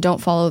your own.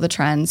 Don't follow the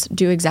trends.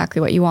 Do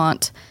exactly what you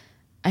want.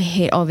 I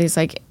hate all these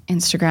like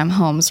Instagram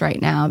homes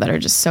right now that are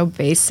just so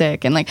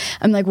basic, and like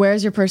I'm like,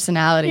 where's your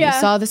personality? Yeah. You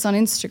saw this on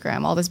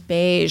Instagram, all this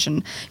beige,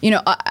 and you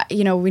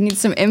know, we need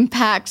some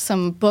impact,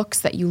 some books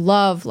that you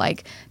love.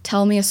 Like,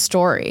 tell me a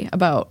story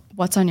about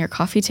what's on your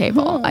coffee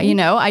table. You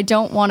know, I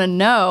don't want to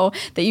know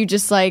that you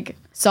just like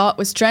saw it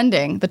was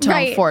trending, the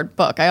Tom Ford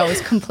book. I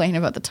always complain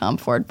about the Tom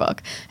Ford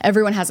book.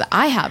 Everyone has it.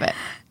 I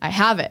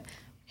have it.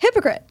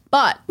 Hypocrite.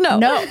 But no,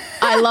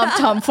 I love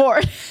Tom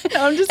Ford.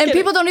 No, I'm just kidding. And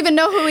people don't even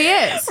know who he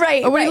is.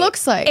 Right. Or what he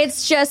looks like.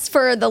 It's just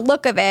for the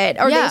look of it,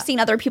 or they've seen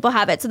other people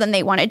have it, so then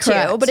they wanted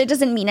to. But it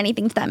doesn't mean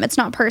anything to them. It's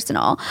not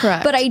personal.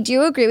 Correct. But I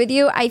do agree with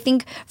you. I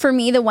think for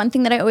me, the one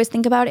thing that I always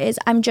think about is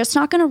I'm just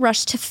not going to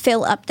rush to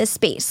fill up this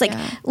space. Like,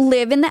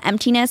 live in the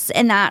emptiness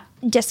and that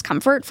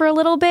discomfort for a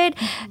little bit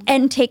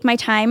and take my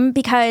time,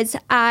 because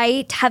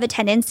I have a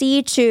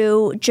tendency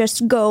to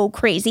just go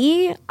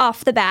crazy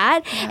off the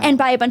bat and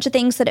buy a bunch of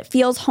things that it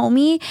feels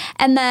homey.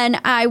 And then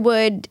I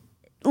would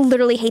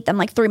literally hate them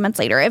like 3 months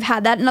later. I've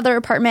had that in other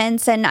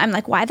apartments and I'm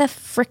like, why the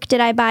frick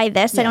did I buy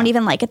this? I don't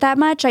even like it that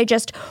much. I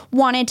just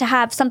wanted to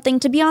have something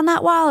to be on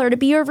that wall or to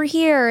be over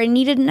here and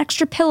needed an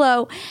extra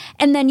pillow.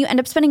 And then you end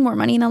up spending more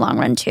money in the long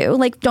run too.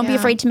 Like, don't be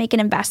afraid to make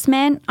an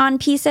investment on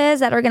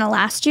pieces that are going to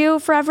last you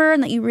forever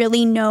and that you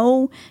really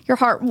know your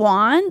heart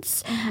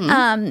wants.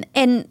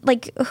 And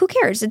like, who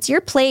cares? It's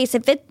your place.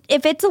 If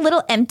it's a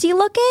little empty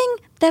looking,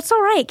 that's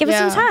all right. Give it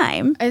some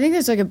time. I think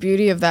there's like a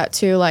beauty of that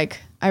too.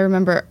 Like, I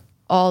remember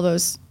all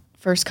those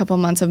first couple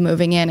months of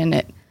moving in and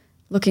it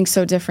looking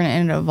so different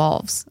and it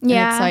evolves.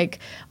 Yeah. And it's like,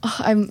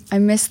 I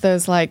miss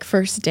those like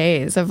first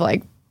days of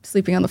like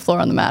sleeping on the floor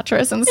on the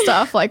mattress and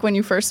stuff. Like when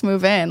you first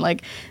move in,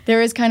 like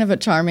there is kind of a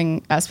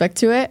charming aspect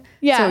to it.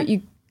 Yeah. So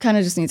you kind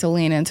of just need to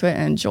lean into it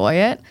and enjoy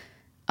it.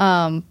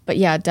 But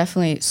yeah,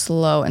 definitely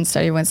slow and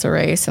steady wins the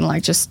race and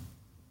like just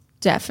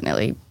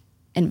definitely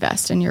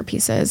invest in your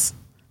pieces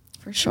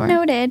for sure.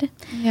 Noted.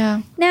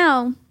 Yeah.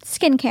 Now,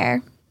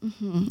 skincare.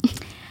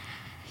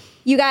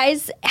 You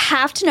guys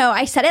have to know,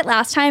 I said it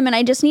last time and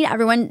I just need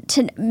everyone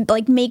to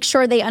like make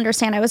sure they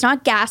understand I was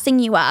not gassing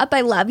you up. I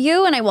love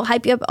you and I will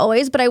hype you up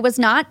always, but I was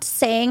not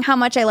saying how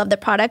much I love the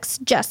products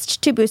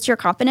just to boost your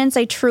confidence.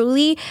 I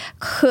truly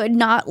could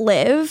not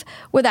live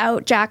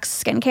without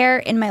Jack's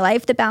skincare in my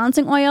life. The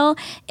balancing oil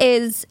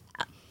is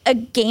a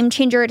game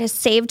changer. It has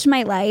saved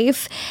my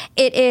life.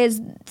 It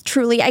is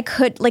truly, I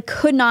could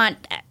not,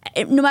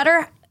 no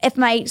matter if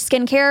my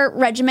skincare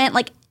regimen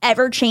like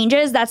ever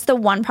changes, that's the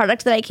one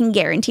product that I can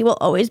guarantee will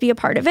always be a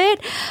part of it.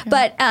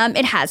 But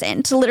it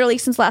hasn't. Literally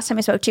since last time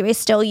I spoke to you, I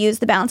still use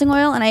the balancing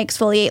oil and I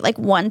exfoliate like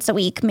once a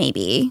week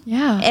maybe.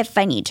 Yeah. If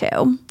I need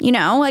to, you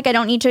know, like I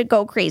don't need to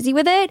go crazy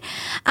with it.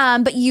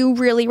 But you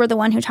really were the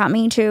one who taught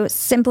me to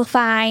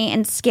simplify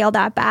and scale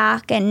that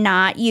back and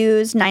not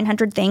use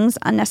 900 things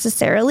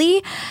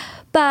unnecessarily.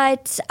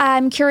 But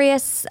I'm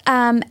curious,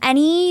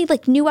 any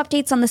like new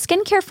updates on the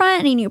skincare front,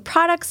 any new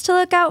products to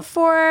look out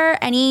for,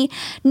 any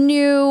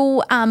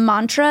new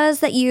mantras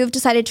that you've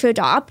decided to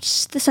adopt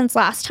since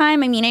last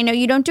time? I mean, I know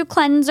you don't do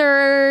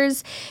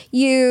cleansers.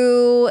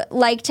 You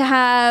like to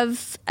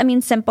have,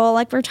 simple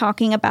like we're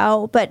talking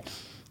about, but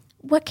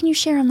what can you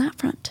share on that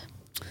front?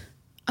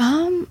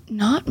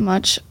 Not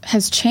much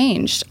has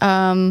changed.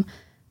 That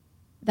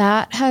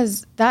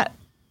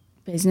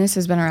business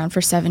has been around for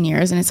 7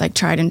 years and it's like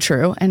tried and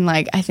true. And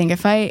like, I think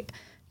if I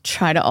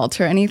try to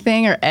alter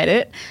anything or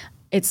edit,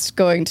 it's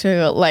going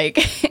to like,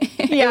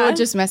 it will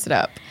just mess it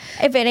up.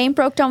 If it ain't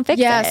broke, don't fix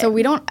it. Yeah. So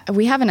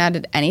we haven't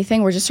added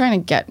anything. We're just trying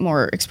to get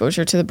more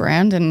exposure to the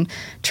brand and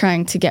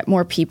trying to get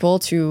more people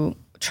to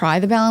try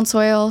the balance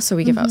oil. So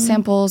we give out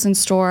samples in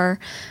store,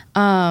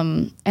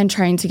 and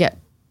trying to get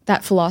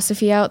that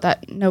philosophy out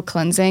that no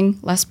cleansing,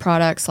 less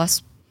products,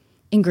 less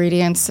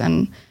ingredients,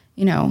 and,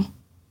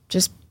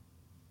 just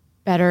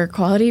better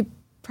quality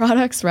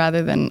products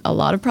rather than a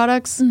lot of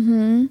products.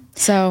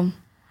 So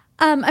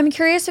I'm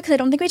curious because I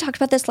don't think we talked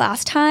about this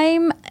last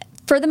time.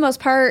 For the most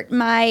part,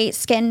 my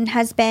skin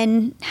has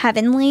been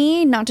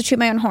heavenly. Not to toot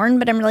my own horn,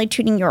 but I'm really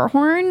tooting your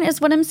horn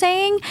is what I'm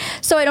saying.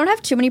 So I don't have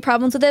too many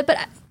problems with it,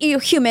 but you're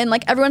human.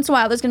 Like every once in a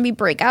while, there's going to be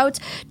breakouts.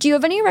 Do you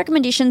have any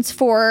recommendations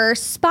for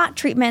spot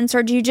treatments,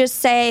 or do you just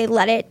say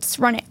let it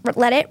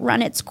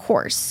run its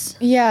course?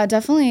 Yeah,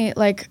 definitely.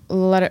 Like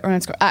let it run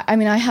its course.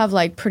 I have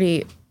like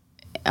pretty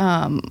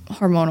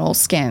hormonal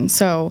skin,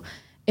 so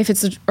if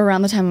it's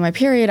around the time of my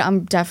period,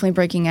 I'm definitely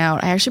breaking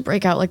out. I actually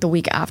break out like the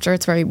week after.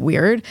 It's very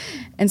weird,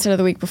 instead of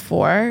the week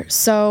before.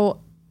 So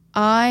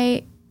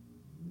I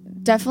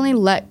definitely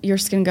let your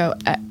skin go.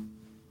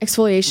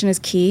 Exfoliation is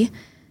key.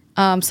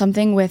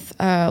 Something with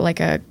like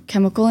a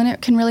chemical in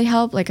it can really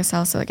help, like a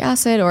salicylic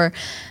acid or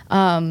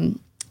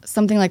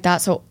something like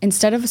that. So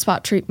instead of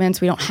spot treatments,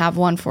 we don't have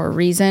one for a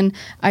reason.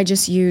 I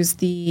just use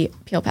the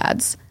peel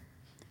pads.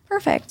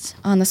 Perfect.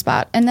 On the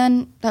spot. And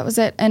then that was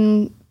it.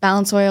 And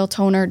balance oil,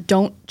 toner,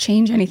 don't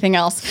change anything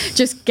else.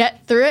 Just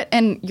get through it,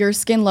 and your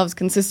skin loves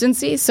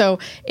consistency. So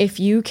if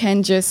you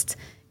can just,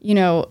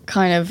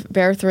 kind of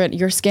bear through it,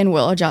 your skin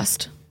will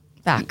adjust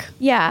back.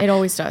 Yeah. It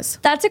always does.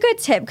 That's a good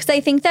tip, because I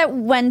think that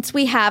once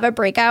we have a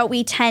breakout,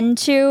 we tend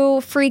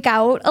to freak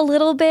out a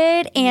little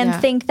bit and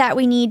think that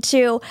we need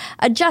to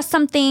adjust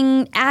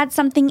something, add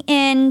something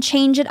in,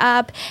 change it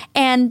up.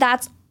 And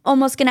that's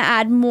almost going to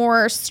add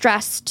more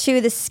stress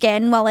to the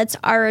skin while it's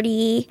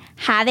already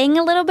having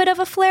a little bit of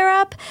a flare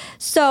up.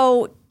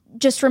 So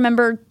just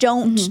remember,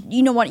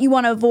 you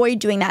want to avoid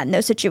doing that in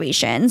those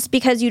situations,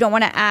 because you don't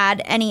want to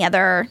add any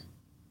other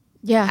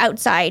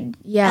outside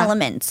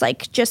elements.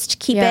 Like just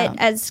keep it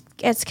as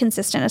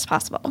consistent as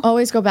possible.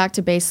 Always go back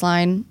to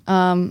baseline,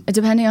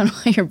 depending on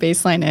what your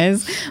baseline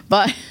is.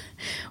 But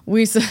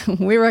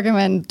we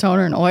recommend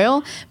toner and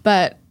oil,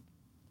 but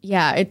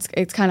yeah,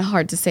 it's kind of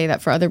hard to say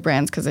that for other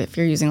brands, because if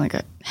you're using like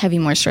a heavy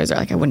moisturizer,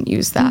 like I wouldn't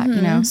use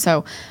that,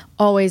 So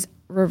always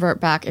revert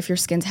back if your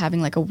skin's having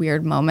like a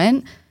weird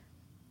moment.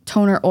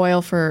 Toner,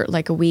 oil for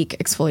like a week,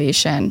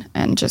 exfoliation,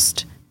 and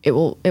just it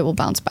will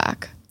bounce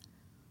back.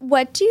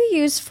 what do you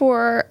use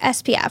for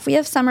SPF? We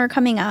have summer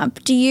coming up.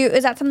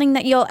 Is that something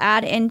that you'll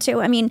add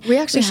into? I mean, we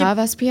actually have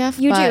SPF.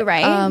 You do,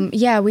 right?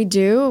 Yeah, we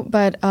do.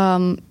 But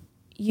I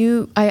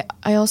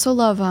also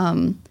love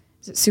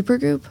is it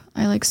Supergoop?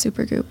 I like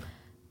Supergoop.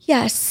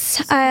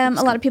 Yes, a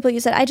lot of people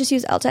use it. I just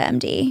use Elta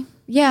MD.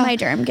 Yeah, my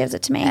derm gives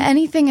it to me.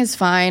 Anything is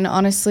fine,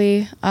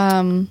 honestly.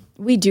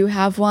 We do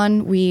have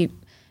one.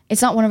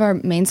 It's not one of our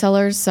main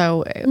sellers,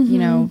 so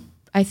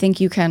I think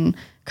you can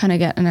kind of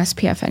get an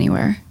SPF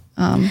anywhere.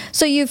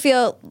 So you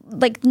feel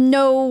like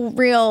no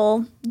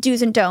real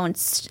do's and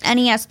don'ts.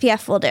 Any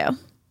SPF will do.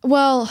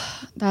 Well,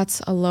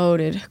 that's a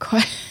loaded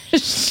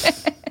question.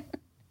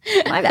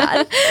 My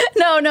bad.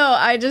 No.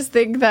 I just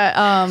think that.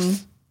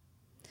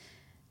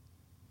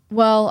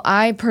 Well,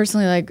 I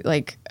personally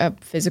like a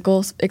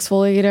physical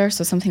exfoliator,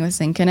 so something with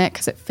zinc in it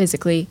because it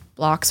physically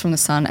blocks from the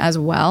sun as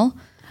well.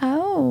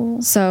 Oh.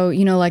 So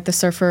like the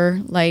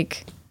surfer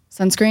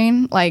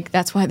sunscreen,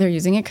 that's why they're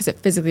using it because it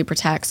physically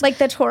protects. Like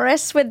the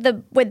tourist with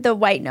the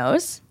white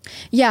nose.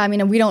 Yeah, I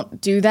mean we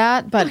don't do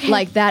that, but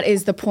that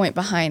is the point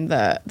behind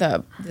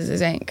the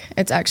zinc.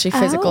 It's actually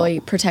physically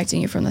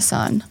protecting you from the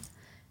sun.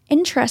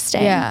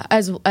 Interesting. Yeah,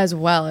 as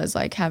well as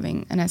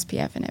having an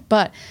SPF in it,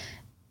 but.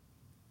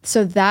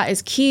 So that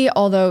is key,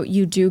 although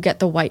you do get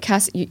the white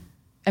cast.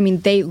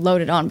 They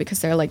load it on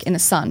because they're in the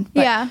sun.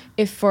 But yeah.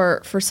 If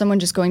for someone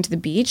just going to the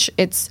beach,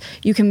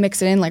 you can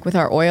mix it in with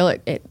our oil.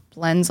 It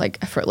blends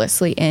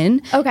effortlessly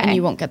in. Okay. And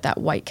you won't get that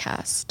white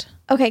cast.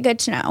 Okay, good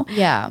to know.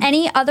 Yeah.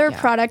 Any other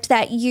product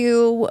that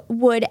you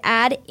would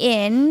add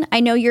in? I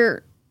know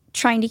you're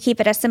trying to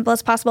keep it as simple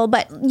as possible,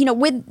 but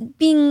with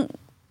being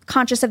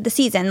conscious of the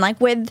season,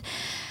 with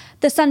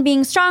the sun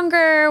being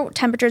stronger,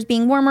 temperatures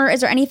being warmer, is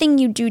there anything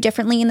you do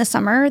differently in the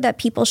summer that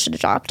people should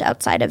adopt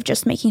outside of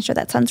just making sure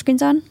that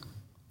sunscreen's on?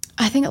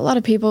 I think a lot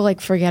of people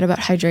forget about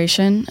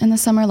hydration in the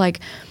summer.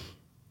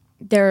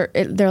 They're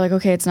like,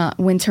 okay, it's not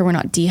winter, we're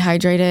not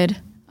dehydrated,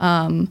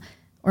 or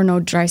no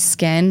dry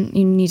skin.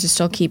 You need to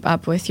still keep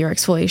up with your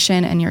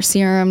exfoliation and your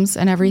serums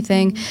and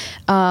everything,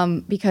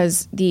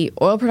 because the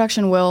oil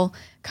production will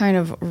kind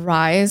of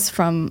rise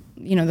from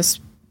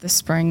the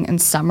spring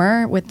and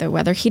summer with the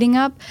weather heating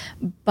up,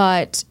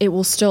 but it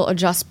will still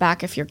adjust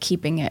back if you're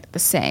keeping it the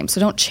same. So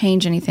don't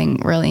change anything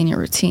really in your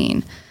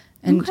routine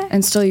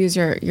and still use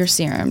your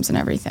serums and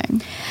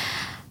everything.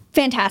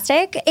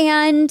 Fantastic.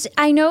 And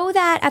I know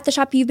that at the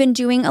shop you've been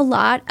doing a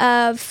lot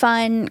of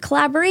fun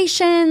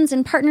collaborations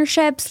and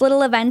partnerships,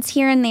 little events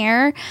here and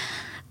there.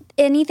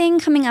 Anything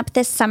coming up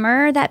this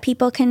summer that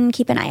people can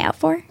keep an eye out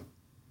for?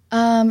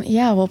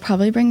 Yeah, we'll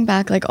probably bring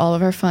back all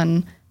of our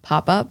fun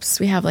pop-ups.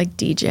 We have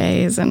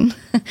DJs and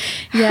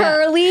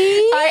Hurley.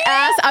 I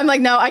asked. I'm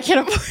like, no, I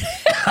can't afford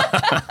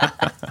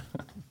it.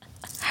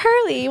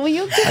 Hurley, will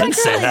you give a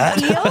girl a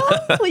deal?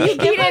 Will you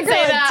give a girl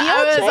a deal?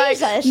 I was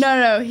like,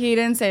 no, he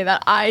didn't say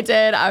that. I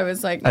did. I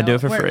was like, no, I do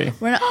it for free.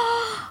 We're not.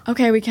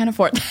 Okay, we can't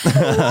afford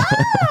that.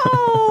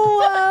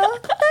 Wow,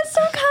 that's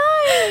so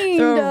kind.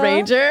 So a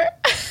rager.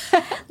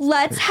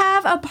 Let's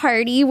have a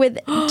party with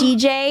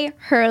DJ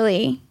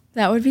Hurley.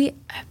 That would be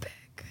epic.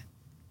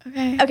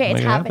 Okay,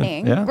 it's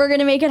happening. Yeah. We're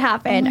gonna make it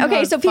happen. Oh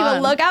okay, God, so people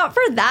fun. look out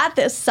for that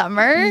this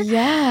summer.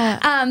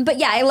 Yeah. But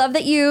yeah, I love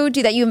that you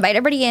do that. You invite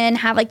everybody in,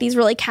 have these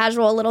really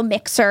casual little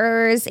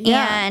mixers,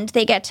 and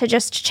they get to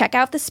just check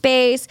out the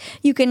space.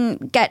 You can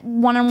get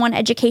one-on-one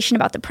education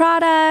about the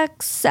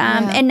products.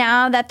 And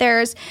now that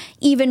there's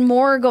even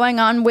more going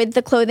on with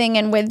the clothing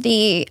and with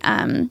the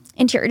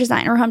interior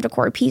design or home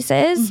decor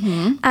pieces,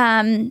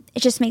 it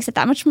just makes it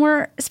that much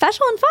more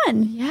special and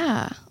fun.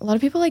 Yeah. A lot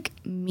of people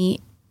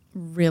meet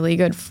really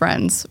good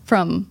friends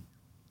from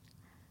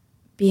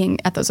being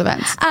at those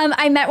events.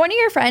 I met one of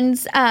your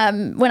friends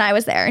when I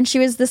was there, and she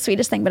was the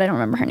sweetest thing, but I don't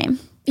remember her name.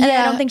 And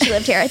I don't think she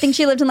lived here. I think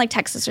she lived in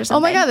Texas or something.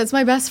 Oh my God, that's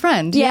my best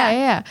friend.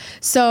 Yeah.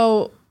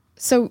 So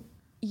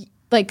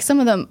some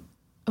of them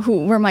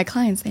who were my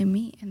clients, they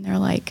meet and they're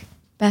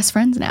best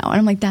friends now. And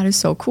I'm like, that is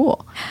so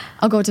cool.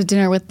 I'll go to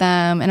dinner with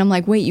them and I'm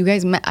like, wait, you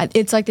guys met?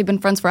 It's they've been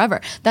friends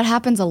forever. That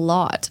happens a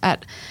lot I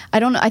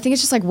don't know. I think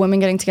it's just women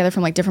getting together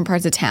from different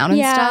parts of town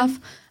and stuff.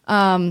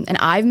 And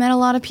I've met a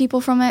lot of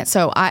people from it.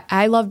 So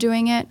I love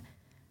doing it.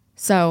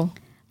 So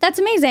that's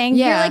amazing.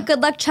 Yeah. You're good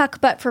luck Chuck,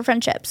 but for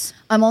friendships.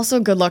 I'm also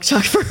good luck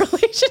Chuck for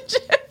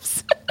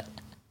relationships.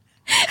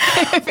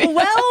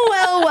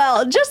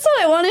 Well. Just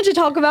what I wanted to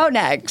talk about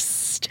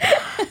next.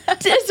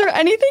 Is there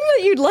anything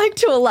that you'd like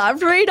to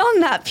elaborate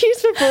on that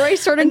piece before I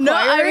start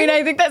inquiring? No, I mean,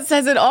 I think that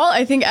says it all.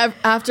 I think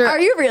after... Are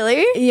you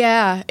really?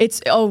 Yeah.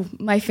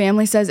 My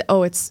family says,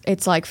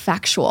 it's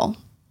factual.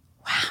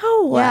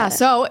 Wow. Yeah.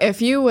 So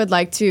if you would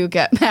like to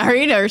get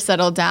married or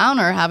settle down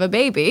or have a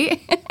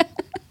baby...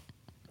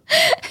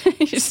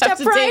 you just have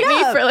to date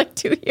me for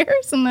 2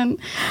 years and then...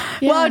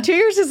 Yeah. Wow, 2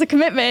 years is a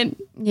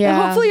commitment. Yeah.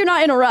 And hopefully you're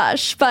not in a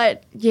rush,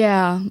 but...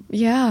 Yeah.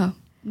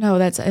 No,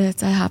 that's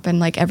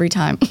happened every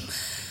time.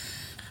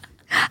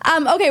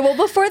 Okay, well,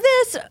 before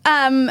this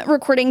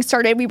recording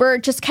started, we were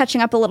just catching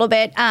up a little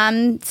bit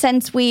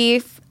since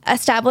we've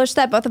established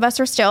that both of us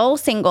are still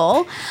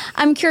single.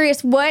 I'm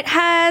curious, what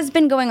has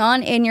been going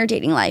on in your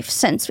dating life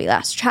since we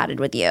last chatted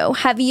with you?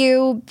 Have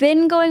you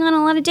been going on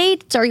a lot of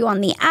dates? Are you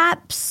on the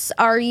apps?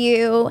 Are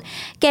you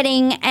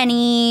getting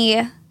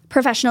any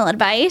professional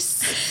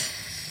advice?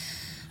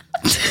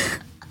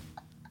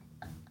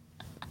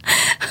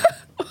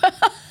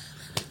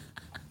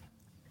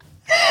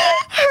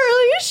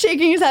 Hurley is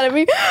shaking his head at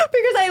me because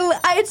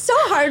I it's so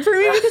hard for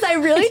me because I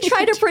really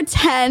try to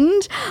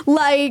pretend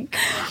like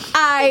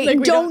I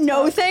don't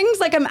know things.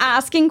 Like I'm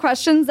asking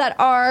questions that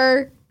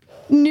are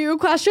new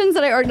questions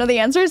that I already know the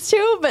answers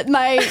to, but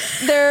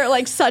they're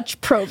like such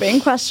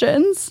probing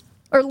questions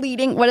or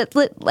leading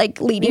questions.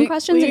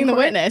 Leading the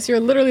witness. You're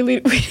literally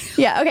leading.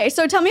 Yeah. Okay.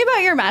 So tell me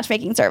about your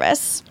matchmaking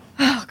service.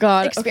 Oh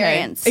God.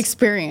 Experience. Okay.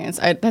 Experience.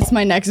 That's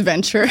my next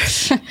venture.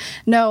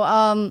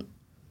 No.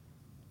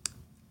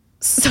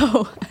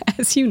 So,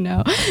 as you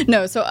know,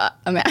 so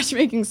a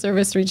matchmaking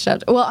service reached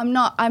out. Well, I'm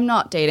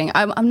not dating.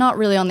 I'm not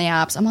really on the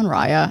apps. I'm on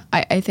Raya.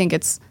 I think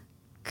it's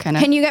kind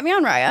of. Can you get me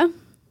on Raya?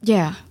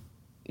 Yeah.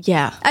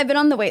 I've been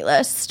on the wait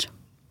list.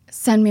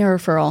 Send me a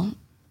referral.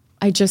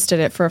 I just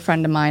did it for a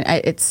friend of mine.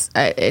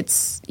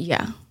 It's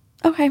yeah.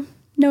 Okay.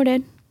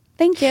 Noted.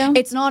 Thank you.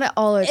 It's not at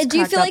all. Do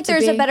you feel like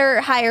there's a better,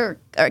 higher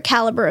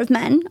caliber of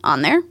men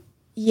on there?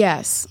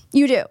 Yes.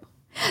 You do.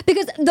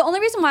 Because the only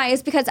reason why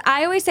is because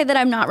I always say that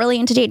I'm not really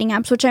into dating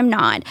apps, which I'm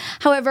not.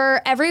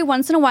 However, every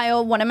once in a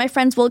while, one of my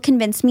friends will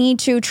convince me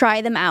to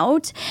try them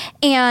out.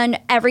 And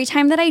every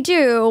time that I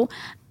do,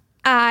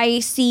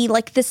 I see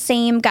like the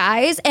same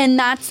guys. And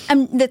that's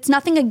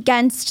nothing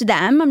against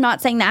them. I'm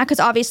not saying that because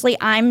obviously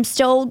I'm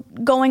still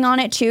going on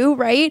it too,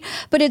 right?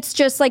 But it's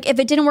just like if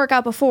it didn't work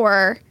out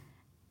before,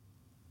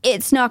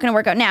 it's not going to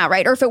work out now,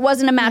 right? Or if it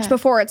wasn't a match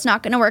before, it's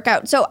not going to work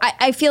out. So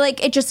I feel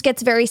like it just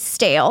gets very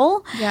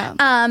stale.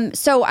 Yeah.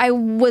 So I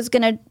was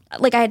going to,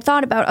 I had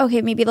thought about,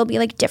 okay, maybe there'll be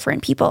like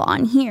different people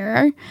on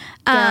here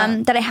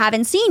that I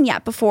haven't seen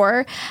yet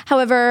before.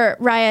 However,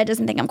 Raya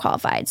doesn't think I'm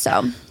qualified,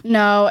 so.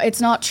 No,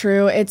 it's not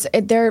true. It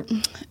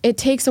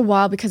takes a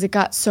while because it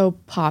got so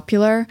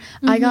popular.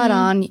 Mm-hmm. I got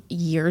on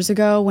years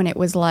ago when it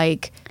was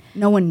like,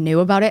 no one knew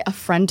about it. A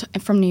friend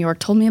from New York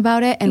told me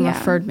about it and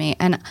referred me.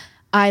 And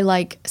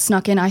I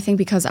snuck in, I think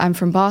because I'm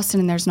from Boston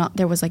and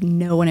there was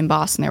no one in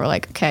Boston. They were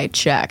like, okay,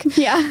 check.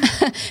 Yeah.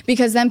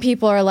 Because then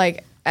people are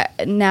like,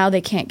 now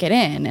they can't get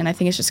in. And I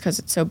think it's just because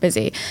it's so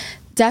busy.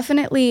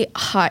 Definitely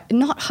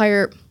not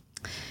higher.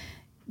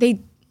 They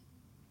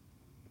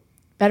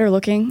better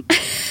looking.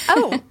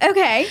 Oh,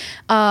 okay.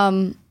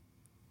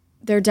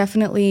 They're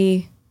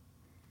definitely,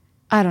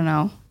 I don't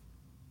know.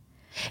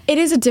 It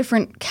is a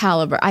different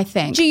caliber, I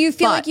think. Do you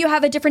feel like you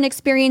have a different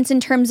experience in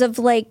terms of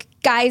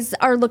guys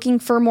are looking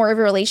for more of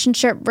a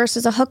relationship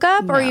versus a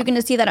hookup? No. Or are you going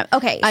to see that?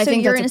 Okay, so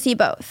you're going to see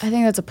both. I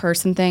think that's a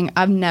person thing.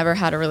 I've never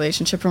had a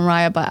relationship from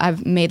Raya, but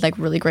I've made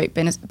really great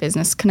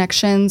business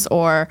connections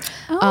or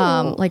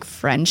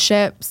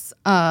friendships.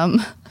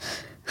 I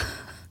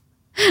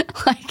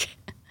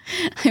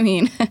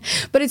mean,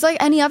 but it's like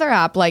any other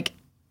app,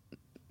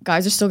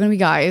 guys are still going to be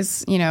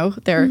guys,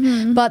 they're,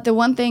 but the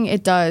one thing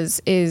it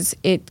does is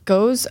it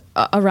goes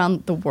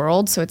around the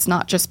world. So it's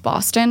not just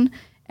Boston,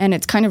 and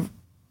it's kind of,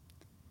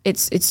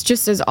 it's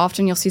just as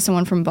often you'll see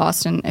someone from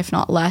Boston, if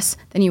not less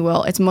than you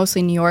will. It's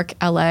mostly New York,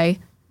 LA,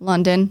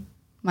 London,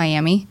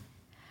 Miami.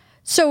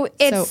 So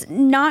it's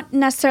not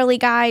necessarily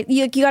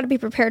you got to be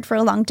prepared for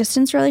a long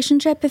distance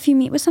relationship if you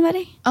meet with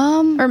somebody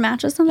or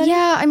match with somebody.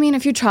 Yeah. I mean,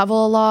 if you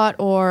travel a lot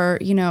or,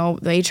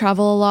 they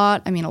travel a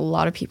lot, a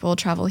lot of people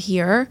travel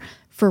here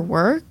for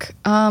work.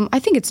 I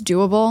think it's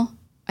doable.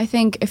 I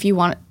think if you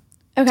want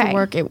it to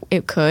work,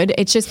 it could.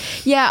 It's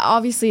just,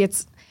 obviously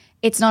it's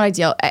not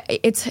ideal.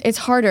 It's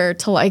harder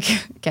to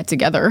get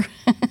together.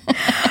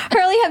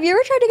 Hurley, have you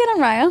ever tried to get on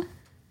Raya?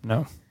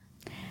 No.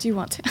 Do you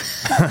want to?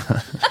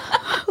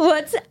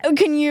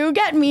 Can you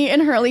get me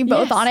and Hurley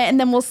both on it, and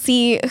then we'll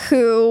see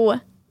who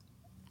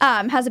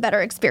has a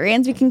better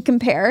experience. We can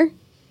compare.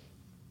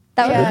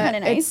 That would be kind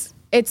of nice.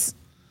 It's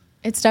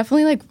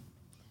definitely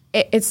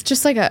it's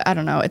just I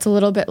don't know. It's a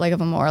little bit of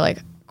a more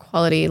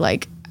quality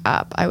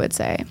app, I would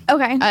say.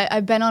 Okay.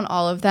 I've been on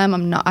all of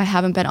them. I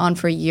haven't been on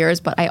for years,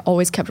 but I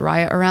always kept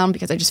Raya around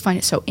because I just find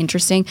it so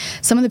interesting.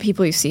 Some of the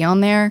people you see on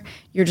there,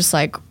 you're just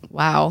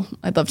wow,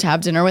 I'd love to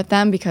have dinner with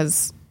them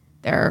because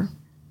they're,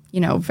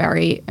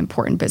 very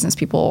important business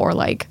people or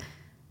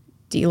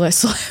D-list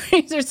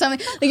celebrities or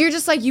something. You're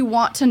just you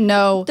want to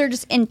know. They're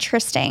just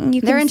interesting.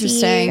 They're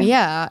interesting,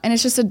 yeah. And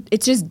it's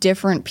just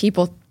different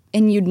people.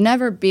 And you'd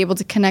never be able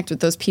to connect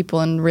with those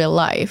people in real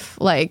life.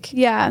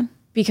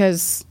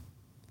 Because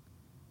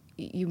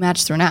you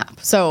match through an app.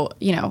 So,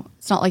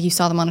 it's not like you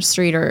saw them on a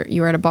street or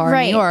you were at a bar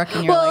in New York.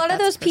 And you're a lot of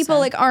those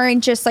people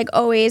aren't just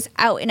always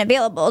out and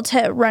available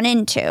to run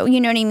into. You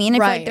know what I mean? I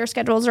feel like their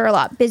schedules are a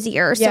lot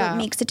busier. So it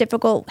makes it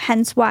difficult.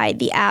 Hence why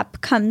the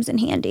app comes in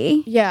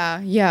handy.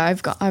 Yeah. Yeah.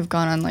 I've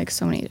gone on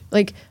so many,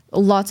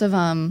 lots of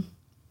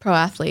pro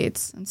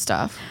athletes and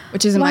stuff,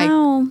 which isn't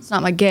it's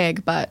not my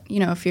gig, but you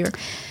know, if you're.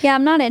 Yeah,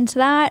 I'm not into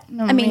that.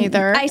 No, I mean, me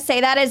either. I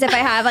say that as if I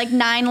have like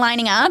 9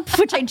 lining up,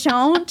 which I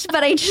don't,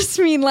 but I just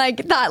mean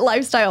like that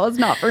lifestyle is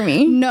not for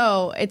me.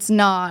 No, it's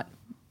not.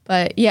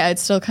 But yeah,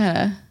 it's still kind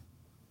of,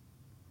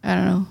 I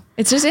don't know.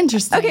 It's just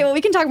interesting. Okay, well,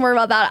 we can talk more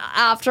about that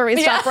after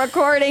we stop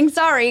recording.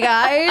 Sorry,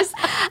 guys.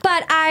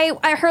 But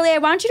Hurley, I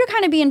want you to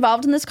kind of be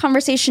involved in this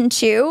conversation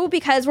too,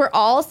 because we're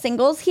all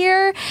singles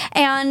here,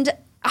 and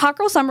Hot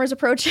Girl Summer is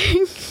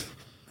approaching,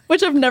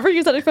 which I've never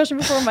used that expression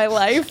before in my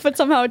life, but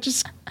somehow it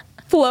just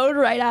flowed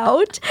right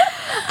out.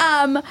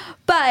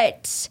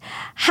 But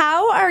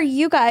how are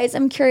you guys,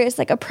 I'm curious,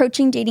 like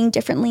approaching dating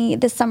differently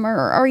this summer?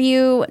 Or are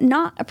you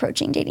not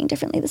approaching dating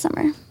differently this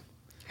summer?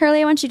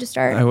 Hurley, I want you to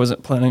start. I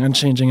wasn't planning on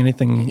changing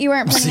anything. You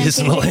weren't planning on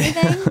changing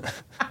anything?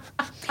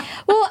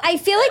 Well, I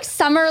feel like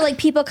summer, like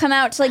people come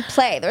out to like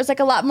play. There's like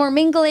a lot more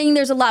mingling.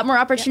 There's a lot more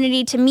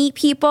opportunity to meet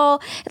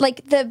people.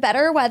 Like the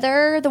better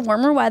weather, the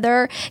warmer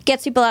weather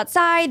gets people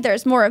outside.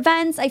 There's more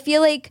events. I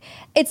feel like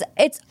it's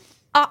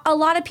a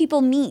lot of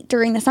people meet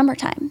during the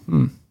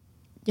summertime.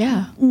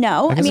 Yeah.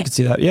 No, I guess I could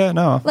see that. Yeah,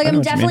 no. Like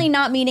I'm definitely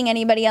not meeting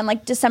anybody on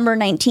like December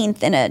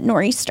 19th in a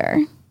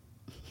nor'easter.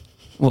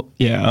 Well,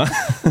 yeah.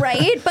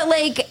 Right? But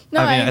like,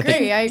 no, I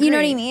agree. You know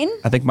what I mean?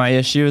 I think my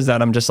issue is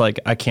that I'm just like,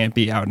 I can't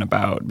be out and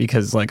about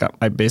because like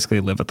I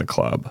basically live at the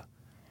club.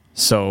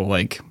 So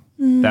like,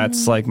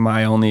 that's like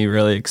my only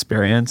really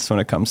experience when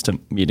it comes to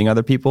meeting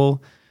other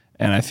people.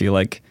 And I feel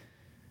like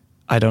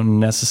I don't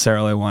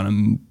necessarily want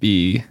to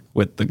be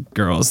with the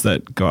girls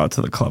that go out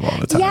to the club all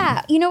the time.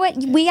 Yeah. You know what?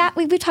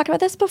 We've talked about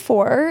this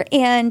before,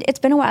 and it's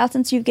been a while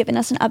since you've given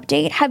us an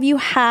update. Have you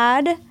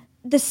had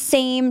the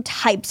same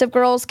types of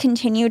girls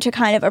continue to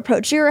kind of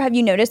approach you, or have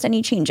you noticed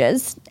any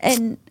changes?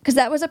 And because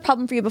that was a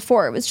problem for you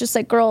before. It was just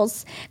like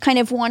girls kind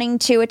of wanting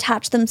to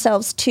attach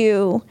themselves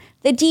to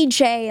the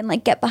DJ and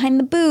like get behind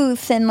the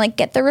booth and like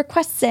get their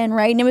requests in,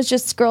 right? And it was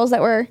just girls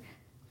that were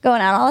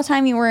going out all the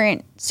time. You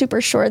weren't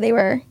super sure they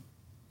were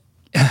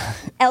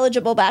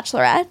eligible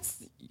bachelorettes.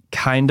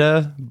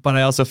 Kinda, but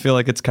I also feel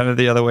like it's kind of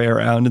the other way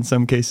around in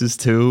some cases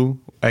too.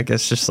 I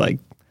guess just like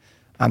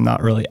I'm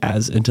not really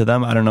as into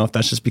them. I don't know if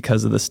that's just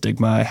because of the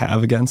stigma I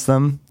have against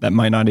them. That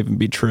might not even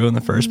be true in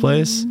the first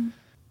place.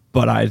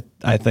 But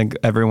I think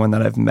everyone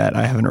that I've met,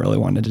 I haven't really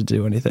wanted to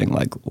do anything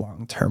like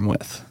long term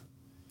with.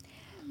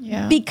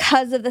 Yeah.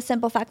 Because of the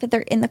simple fact that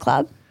they're in the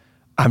club?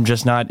 I'm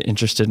just not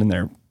interested in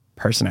their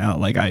personality.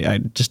 Like I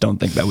just don't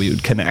think that we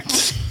would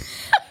connect.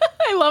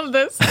 I love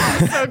this.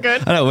 It's so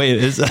good. I know.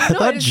 Wait, I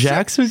thought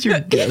Jax was your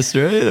guest,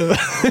 right?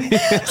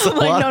 It's a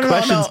lot of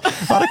questions.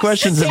 A lot of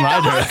questions in my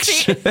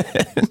direction.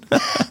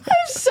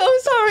 I'm so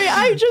sorry.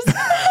 I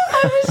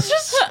was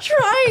just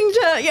trying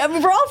to. Yeah,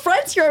 we're all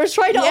friends here. I was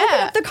trying to open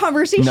up the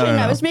conversation. No,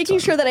 I was making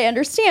sure that I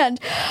understand.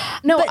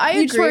 No, but I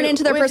you just agree weren't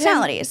into their with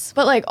personalities. Him,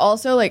 but like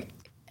also like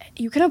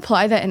you can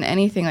apply that in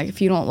anything. Like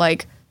if you don't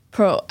like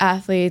pro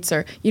athletes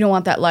or you don't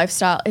want that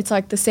lifestyle, it's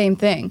like the same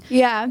thing.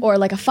 Yeah. Or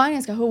like a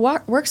finance guy who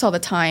works all the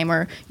time,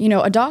 or you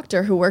know, a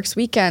doctor who works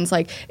weekends.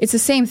 Like it's the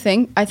same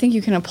thing. I think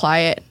you can apply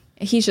it.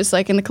 He's just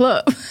like in the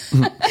club.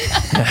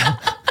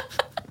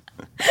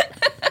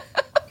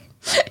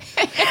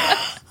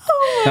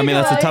 I mean,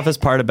 that's the toughest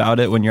part about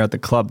it when you're at the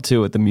club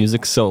too. With the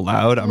music so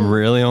loud, I'm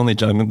really only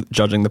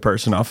judging the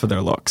person off of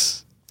their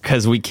looks.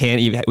 Because we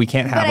can't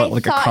have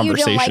like a conversation.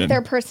 You don't like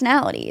their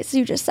personalities.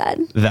 You just said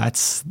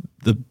that's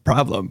the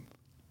problem.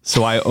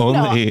 So I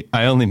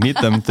only meet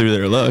them through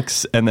their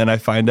looks, and then I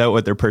find out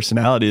what their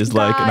personality is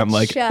like, and I'm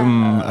like,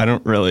 I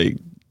don't really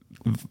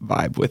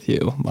vibe with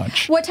you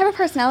much. What type of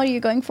personality are you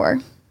going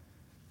for?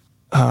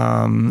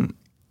 I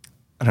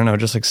don't know,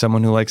 just like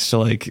someone who likes to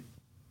like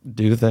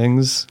do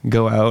things,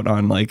 go out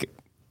on like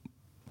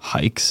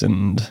hikes,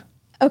 and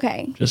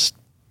just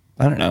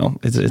I don't know.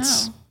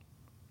 It's.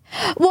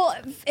 Well,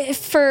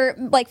 for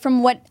like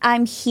from what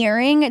I'm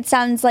hearing, it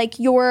sounds like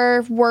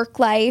your work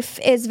life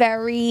is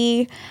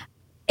very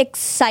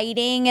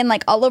exciting and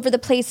like all over the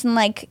place and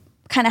like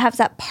kind of has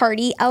that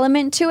party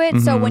element to it.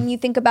 Mm-hmm. So when you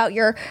think about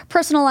your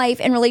personal life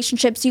and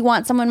relationships, you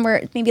want someone where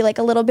it's maybe like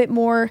a little bit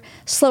more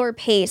slower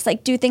pace,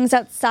 like do things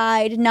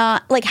outside,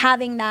 not like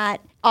having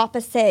that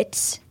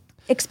opposite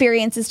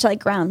experiences to like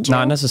ground you.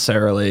 Not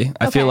necessarily.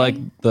 I feel like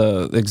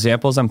the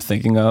examples I'm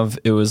thinking of,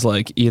 it was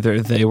like either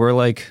they were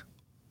like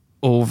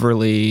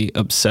overly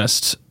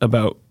obsessed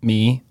about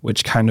me,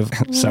 which kind of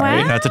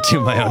sorry, not to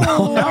toot my own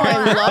horn. No,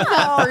 I love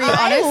that for you.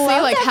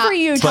 Honestly, like for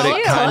you but too.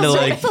 it kind of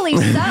like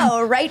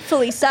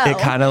rightfully so. It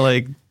kind of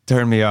like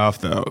turned me off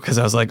though, because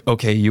I was like,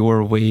 okay, you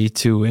were way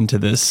too into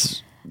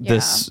this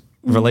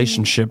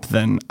relationship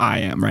than I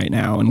am right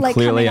now, and like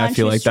clearly I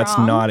feel like that's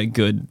not a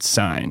good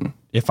sign.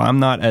 If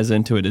I'm not as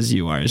into it as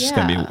you are,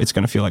 it's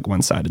gonna feel like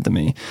one-sided to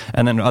me.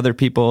 And then other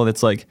people,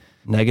 that's like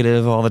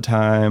negative all the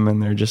time,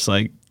 and they're just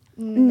like.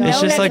 It's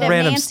just like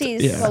random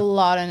There's a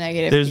lot of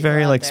negative. There's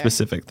very like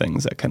specific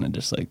things that kind of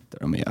just like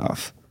throw me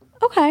off.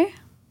 Okay.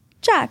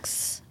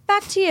 Jax,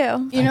 back to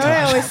you. You know what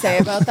I always say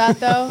about that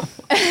though?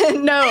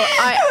 No,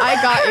 I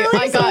got you.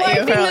 I got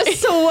you. Wiping the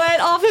sweat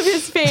off of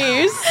his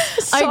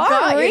face. sorry. I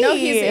got you. No,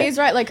 he's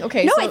right. Like,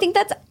 okay. No, so, I think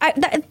that's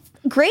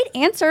great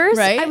answers.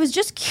 Right? I was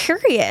just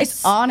curious.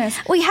 It's honest.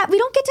 We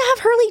don't get to have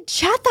Hurley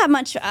chat that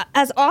much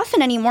as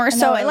often anymore.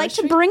 So I like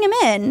to bring him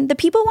in. The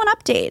people want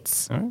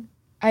updates. Right.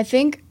 I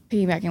think,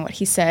 piggybacking what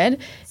he said,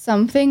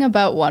 something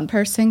about one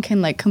person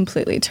can like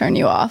completely turn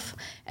you off,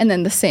 and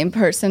then the same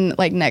person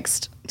like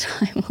next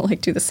time will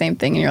like do the same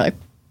thing, and you're like,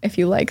 if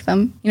you like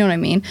them, you know what I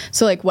mean?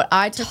 So like what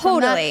I took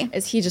from that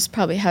is he just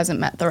probably hasn't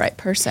met the right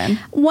person.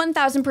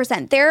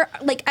 1000%. They're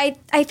like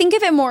I think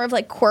of it more of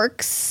like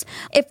quirks.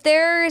 If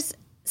there's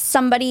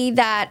somebody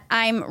that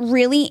I'm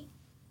really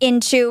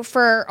into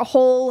for a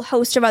whole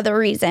host of other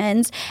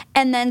reasons,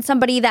 and then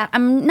somebody that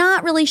I'm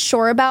not really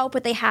sure about,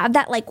 but they have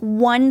that like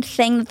one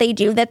thing that they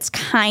do that's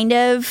kind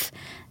of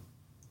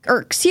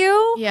irks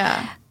you.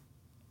 Yeah.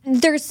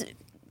 There's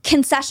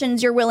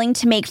concessions you're willing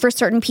to make for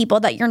certain people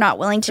that you're not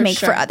willing to make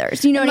for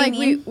others. You know what I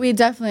mean? We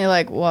definitely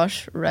like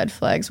wash red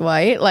flags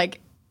white. Like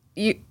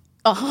you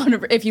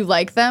 100%, if you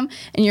like them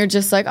and you're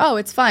just like, oh,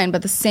 it's fine.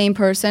 But the same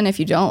person, if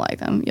you don't like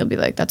them, you'll be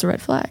like, that's a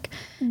red flag.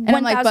 And 1000%.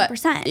 I'm like,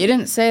 but you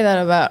didn't say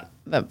that about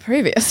the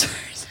previous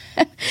person.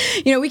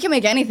 You know, we can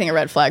make anything a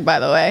red flag, by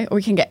the way, or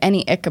we can get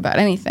any ick about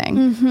anything.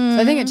 Mm-hmm.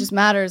 So I think it just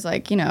matters,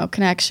 like, you know,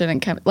 connection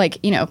and like,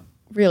 you know,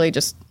 really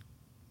just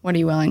what are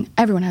you willing?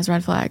 Everyone has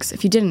red flags.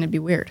 If you didn't, it'd be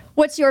weird.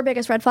 What's your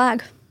biggest red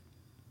flag?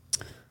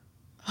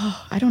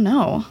 Oh, I don't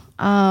know.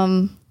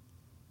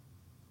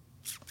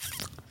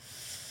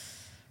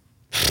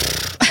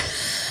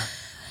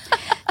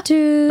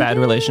 Bad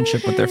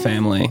relationship with their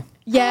family.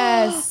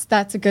 Yes,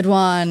 that's a good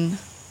one.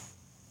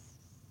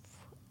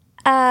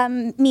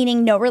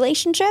 Meaning no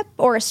relationship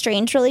or a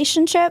strange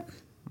relationship?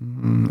 I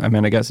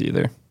mean, I guess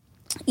either.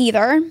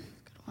 Either. Good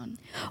one.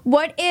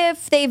 What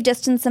if they've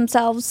distanced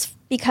themselves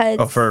because...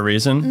 Oh, for a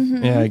reason?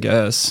 Mm-hmm. Yeah, I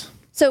guess.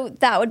 So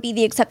that would be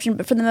the exception,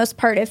 but for the most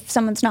part, if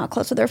someone's not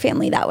close with their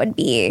family, that would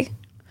be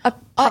a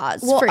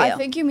pause for you. I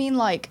think you mean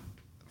like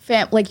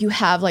like you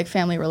have like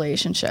family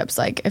relationships,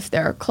 like if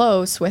they're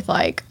close with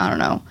like, I don't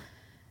know,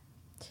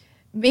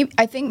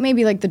 I think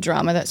maybe like the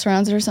drama that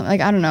surrounds it or something. Like,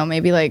 I don't know,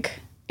 maybe like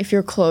if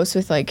you're close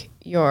with like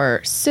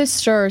your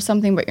sister or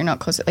something, but you're not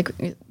close, like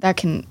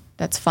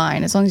that's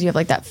fine. As long as you have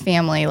like that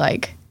family,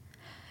 like,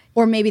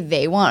 or maybe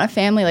they want a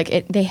family,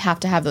 like they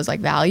have to have those like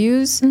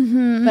values.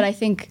 Mm-hmm. But I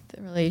think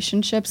the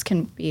relationships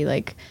can be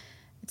like,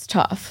 it's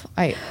tough.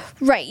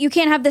 Right. You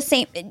can't have the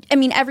same, I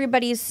mean,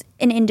 everybody's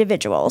an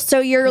individual. So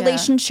your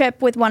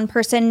relationship with one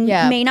person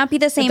may not be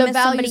the same as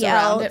somebody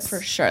else. It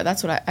for sure.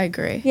 That's what I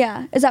agree.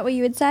 Yeah. Is that what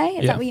you would say?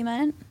 Is that what you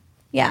meant?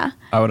 Yeah.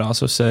 I would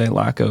also say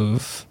lack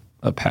of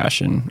a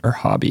passion or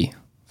hobby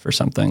for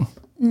something.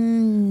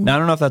 Now, I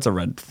don't know if that's a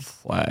red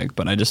flag,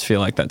 but I just feel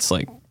like that's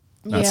like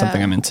not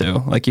something I'm into.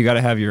 Like, you got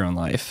to have your own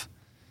life.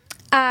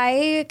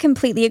 I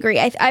completely agree.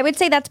 I would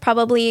say that's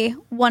probably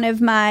one of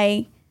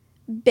my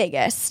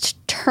biggest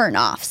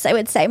turnoffs. I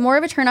would say more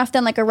of a turnoff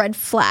than like a red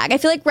flag. I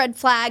feel like red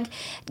flag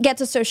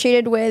gets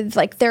associated with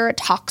like they're a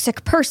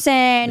toxic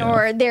person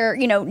or they're,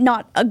 you know,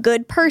 not a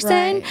good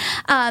person.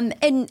 Right.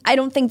 And I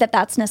don't think that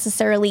that's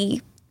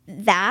necessarily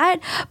that,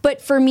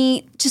 but for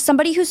me, just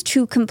somebody who's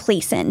too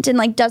complacent and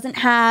like doesn't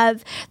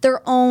have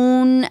their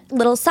own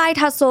little side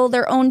hustle,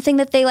 their own thing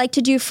that they like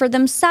to do for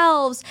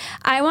themselves.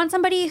 I want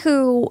somebody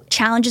who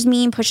challenges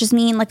me and pushes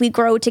me and like we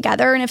grow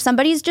together. And if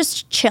somebody's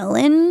just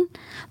chilling,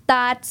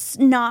 that's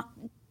not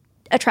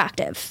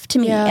attractive to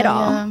me at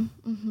all. Yeah.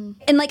 Mm-hmm.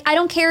 And like, I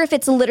don't care if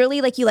it's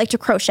literally like you like to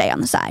crochet on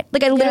the side.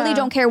 Like, I literally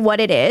don't care what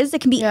it is. It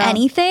can be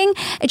anything.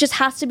 It just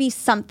has to be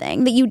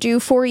something that you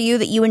do for you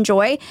that you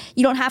enjoy.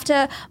 You don't have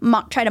to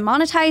try to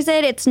monetize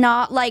it. It's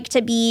not like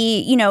to be,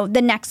 you know,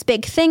 the next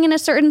big thing in a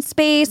certain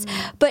space,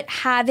 but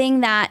having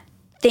that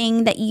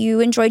thing that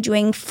you enjoy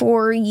doing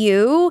for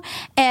you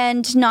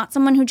and not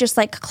someone who just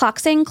like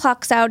clocks in,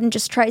 clocks out and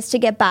just tries to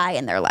get by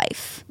in their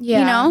life. Yeah.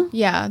 You know?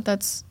 Yeah,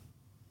 that's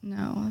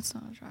not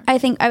attractive. I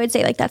think I would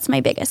say like that's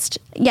my biggest.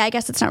 Yeah, I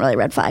guess it's not really a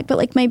red flag, but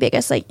like my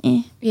biggest like.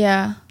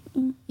 Yeah,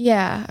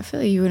 yeah. I feel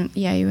like you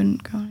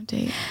wouldn't go on a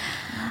date.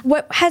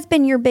 What has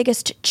been your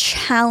biggest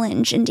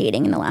challenge in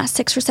dating in the last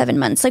 6 or 7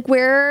 months? Like,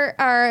 where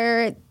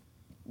are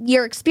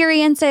your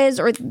experiences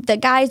or the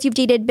guys you've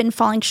dated been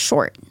falling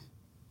short?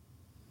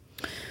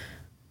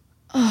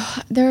 Oh,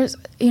 there's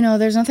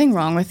nothing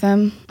wrong with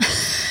them.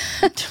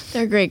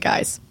 They're great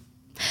guys.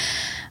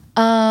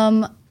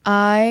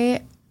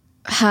 I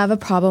have a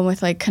problem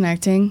with like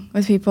connecting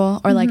with people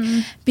or like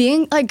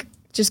being like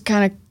just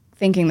kind of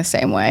thinking the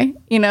same way,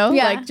 you know?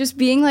 Yeah. Like just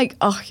being like,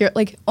 oh, you're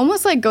like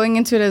almost like going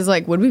into it as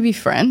like, would we be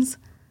friends?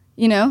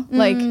 You know?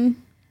 Like,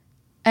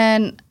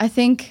 and I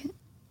think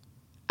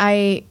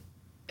I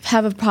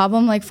have a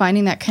problem like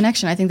finding that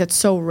connection. I think that's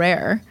so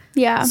rare.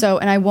 Yeah. So,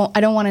 and I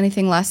don't want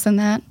anything less than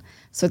that.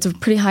 So it's a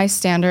pretty high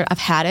standard. I've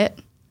had it,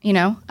 you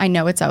know? I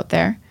know it's out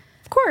there.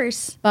 Of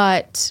course.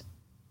 But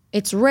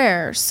it's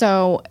rare.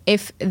 So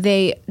if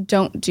they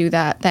don't do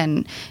that,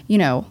 then, you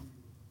know,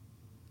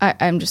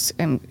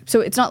 so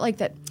it's not like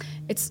that.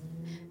 It's,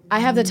 I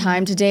have the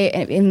time to date,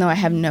 and even though I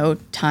have no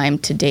time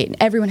to date,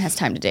 everyone has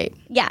time to date.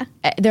 Yeah.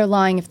 They're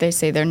lying if they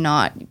say they're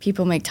not.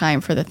 People make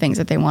time for the things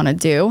that they want to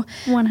do.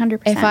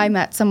 100%. If I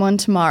met someone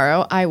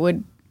tomorrow, I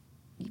would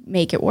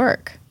make it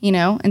work,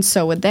 and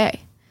so would they.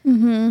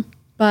 Mm-hmm.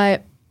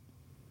 But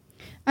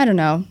I don't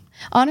know.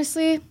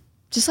 Honestly,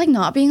 just like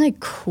not being like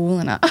cool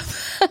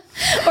enough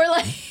or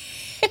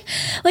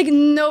like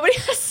nobody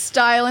has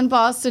style in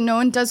Boston. No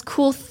one does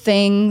cool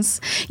things,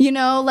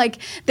 like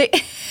they,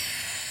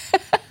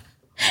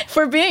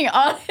 for being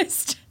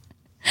honest,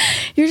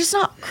 you're just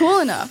not cool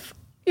enough.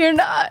 You're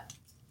not.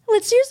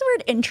 Let's use the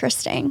word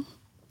interesting.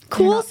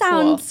 Cool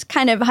sounds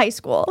kind of high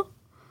school.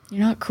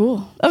 You're not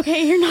cool.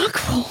 Okay, you're not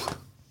cool.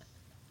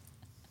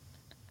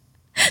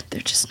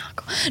 They're just not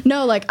cool.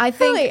 No, like I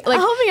think like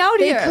help me out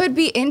here. They could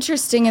be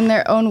interesting in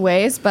their own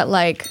ways, but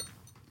like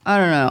I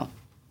don't know.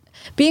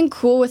 Being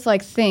cool with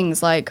like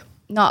things like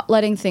not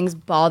letting things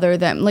bother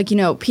them. Like,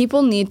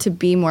 people need to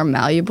be more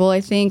malleable,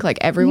 I think. Like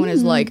everyone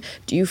is like,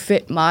 do you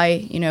fit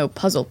my,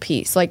 puzzle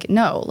piece? Like,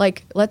 no,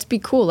 like let's be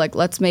cool. Like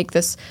let's make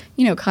this,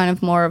 kind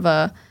of more of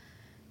a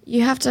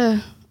you have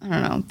to, I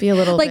don't know, be a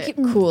little bit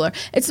cooler.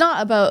 It's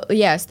not about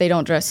yes, they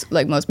don't dress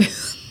like most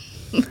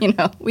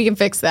people. We can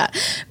fix that.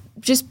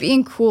 Just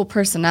being cool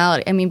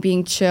personality. I mean,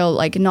 being chill,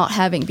 like not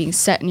being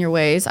set in your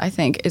ways, I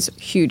think is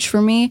huge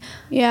for me.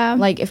 Yeah.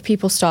 Like if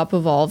people stop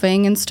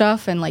evolving and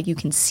stuff and like you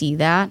can see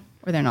that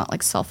or they're not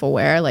like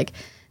self-aware, like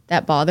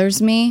that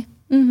bothers me.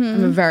 Mm-hmm.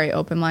 I'm a very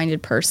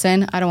open-minded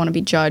person. I don't want to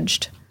be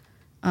judged.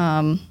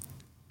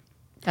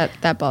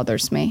 That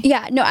bothers me.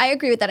 Yeah, no, I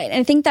agree with that. And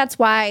I think that's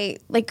why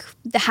like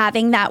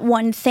having that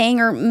one thing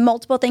or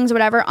multiple things or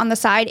whatever on the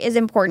side is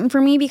important for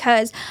me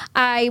because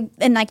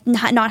and like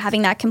not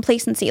having that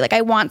complacency. Like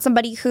I want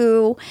somebody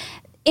who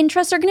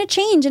interests are going to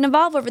change and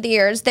evolve over the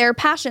years, their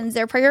passions,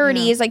 their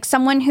priorities, like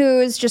someone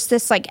who's just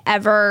this like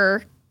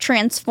ever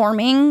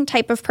transforming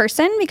type of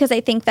person because I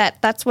think that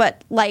that's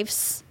what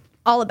life's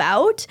all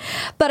about.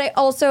 But I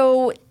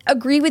also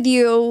agree with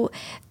you.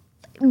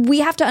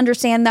 We have to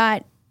understand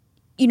that,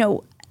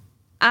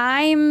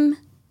 I'm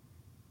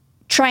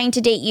trying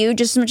to date you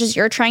just as much as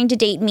you're trying to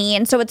date me.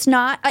 And so it's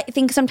not, I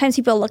think sometimes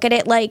people look at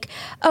it like,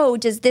 oh,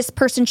 does this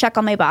person check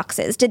all my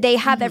boxes? Did they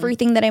have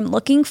everything that I'm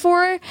looking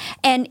for?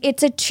 And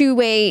it's a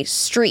two-way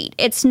street.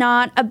 It's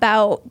not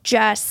about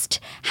just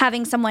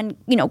having someone,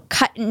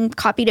 cut and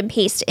copied and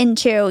paste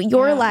into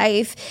your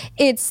life.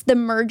 It's the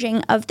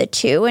merging of the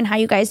two and how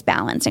you guys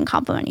balance and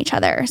complement each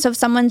other. So if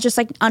someone's just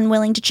like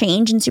unwilling to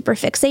change and super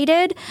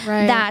fixated,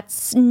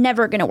 that's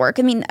never going to work.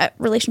 I mean, a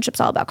relationship's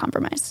all about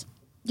compromise.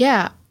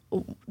 Yeah.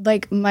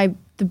 Like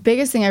the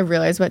biggest thing I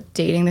realized about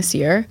dating this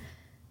year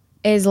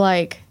is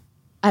like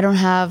I don't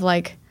have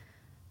like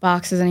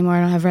boxes anymore.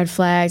 I don't have red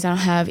flags. I don't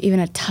have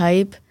even a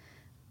type.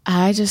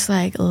 I just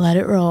like let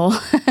it roll.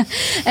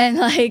 And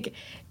like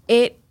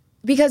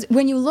because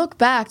when you look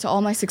back to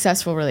all my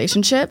successful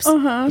relationships,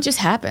 it just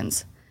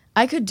happens.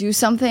 I could do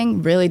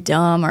something really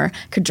dumb or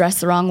could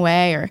dress the wrong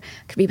way or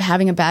could be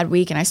having a bad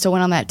week and I still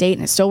went on that date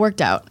and it still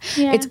worked out.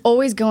 Yeah. It's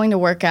always going to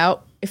work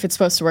out if it's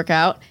supposed to work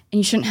out, and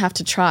you shouldn't have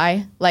to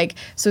try. Like,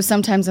 so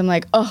sometimes I'm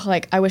like, oh,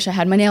 like, I wish I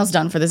had my nails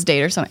done for this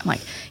date or something. I'm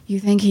like, you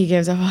think he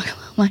gives a fuck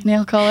about my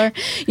nail color?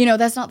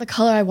 That's not the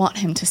color I want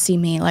him to see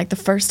me. Like, the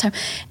first time,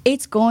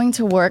 it's going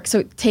to work.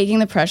 So taking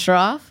the pressure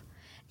off,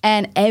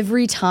 and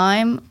every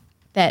time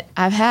that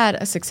I've had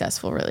a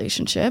successful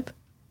relationship,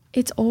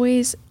 it's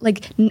always,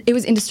 like, it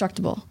was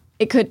indestructible.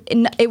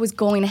 It was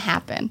going to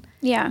happen.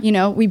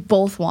 Yeah. We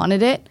both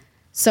wanted it.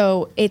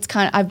 So it's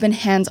I've been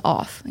hands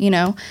off,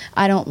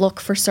 I don't look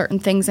for certain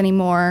things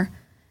anymore.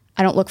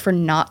 I don't look for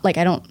not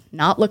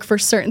look for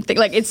certain things.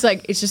 Like, it's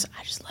just,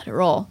 I just let it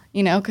roll,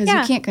 because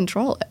you can't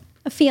control it.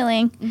 A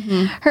feeling.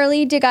 Mm-hmm.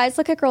 Hurley, do guys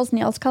look at girls'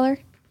 nails color?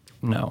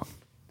 No.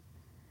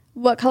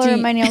 What color are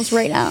my nails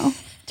right now?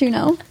 Do you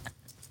know?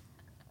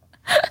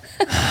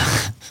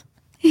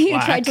 You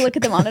tried to look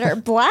at the monitor.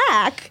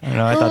 Black. I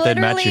know, I thought they'd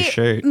match your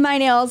shirt. My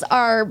nails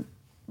are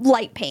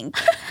light pink.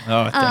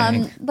 Oh,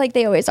 dang. Like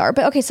they always are.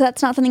 But okay, so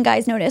that's not something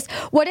guys notice.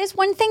 What is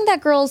one thing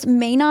that girls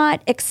may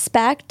not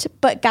expect,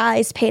 but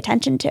guys pay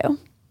attention to?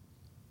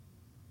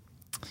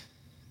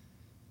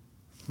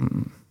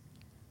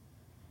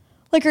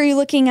 Like, are you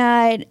looking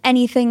at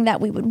anything that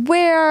we would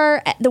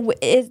wear? The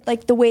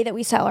way that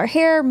we style our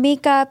hair,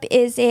 makeup?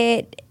 Is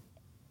it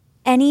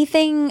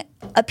anything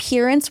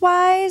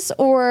appearance-wise,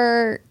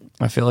 or?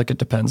 I feel like it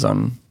depends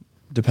on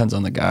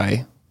the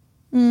guy.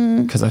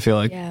 Because I feel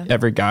like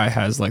every guy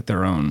has like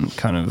their own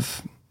kind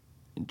of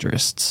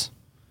interests,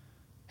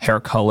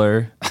 hair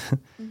color.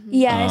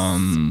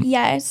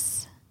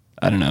 Yes.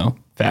 I don't know,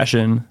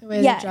 fashion. The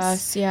way they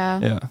dress,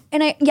 And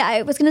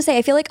I was gonna say,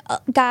 I feel like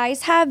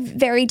guys have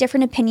very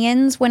different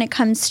opinions when it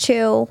comes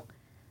to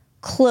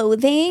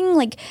clothing.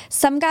 Like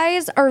some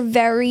guys are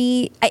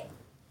very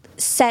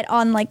set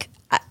on like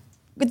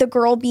the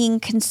girl being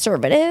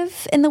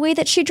conservative in the way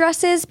that she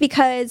dresses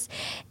because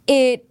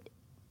it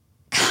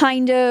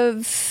kind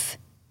of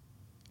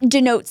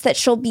denotes that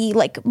she'll be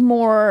like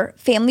more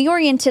family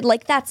oriented.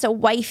 Like that's a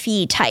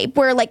wifey type,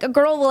 where like a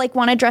girl will like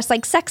want to dress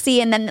like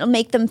sexy, and then it'll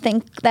make them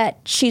think that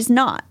she's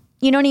not.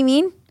 You know what I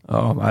mean?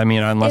 Oh, I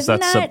mean, unless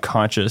that's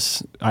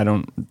subconscious, I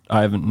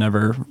haven't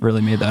never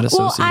really made that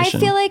association. Well, I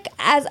feel like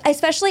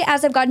especially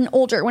as I've gotten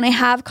older, when I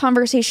have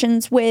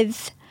conversations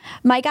with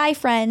my guy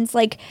friends,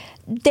 like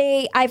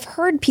I've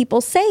heard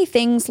people say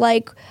things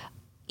like,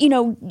 you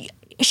know,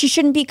 she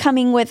shouldn't be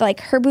coming with like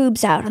her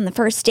boobs out on the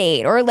first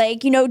date, or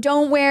like, you know,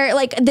 don't wear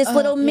like this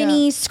little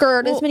mini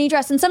skirt, this mini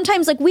dress. And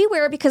sometimes like we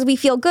wear it because we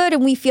feel good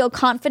and we feel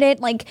confident,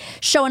 like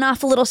showing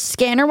off a little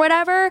skin or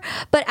whatever.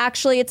 But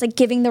actually it's like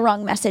giving the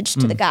wrong message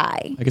to the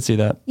guy. I could see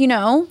that. You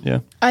know?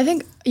 Yeah. I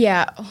think,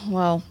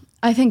 well,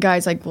 I think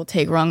guys like will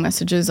take wrong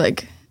messages.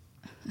 Like,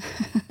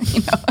 you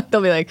know,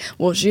 they'll be like,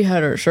 well, she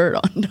had her shirt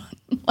on.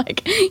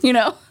 Like, you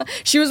know,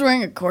 she was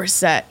wearing a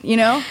corset, you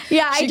know?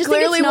 Yeah, she I just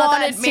clearly think it's not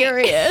wanted that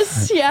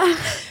serious. Yeah.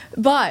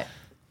 But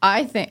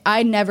I think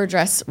I never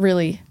dress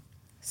really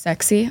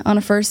sexy on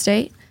a first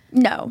date.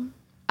 No.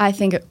 I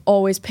think it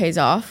always pays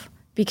off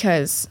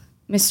because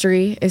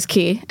mystery is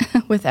key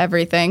with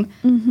everything.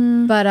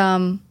 Mm-hmm. But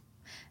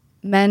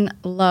men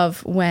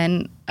love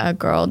when a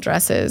girl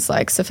dresses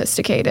like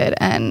sophisticated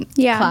and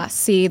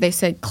classy. They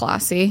say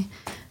classy.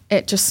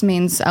 It just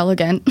means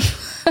elegant.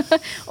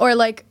 Or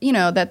like, you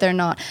know, that they're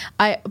not.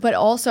 But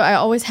also I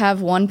always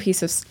have one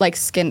piece of like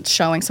skin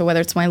showing. So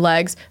whether it's my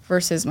legs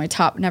versus my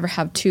top, never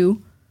have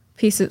two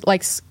pieces,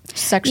 like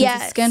sections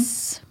of skin.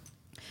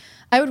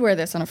 I would wear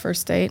this on a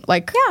first date.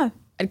 Like,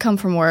 I'd come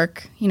from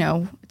work, you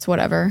know, it's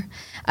whatever.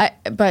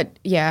 But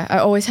yeah, I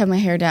always have my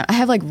hair down. I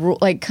have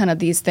like kind of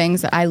these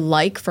things that I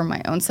like for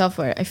my own self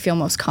where I feel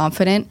most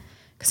confident.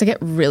 Because I get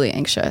really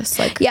anxious.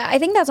 Like, yeah, I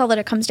think that's all that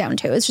it comes down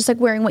to. It's just like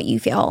wearing what you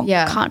feel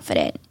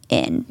confident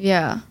in.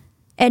 Yeah.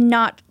 And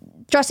not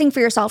dressing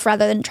for yourself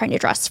rather than trying to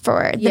dress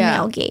for the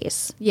male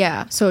gaze.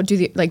 Yeah. So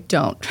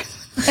don't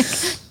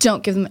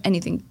give them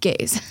anything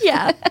gaze.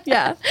 Yeah.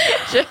 Yeah.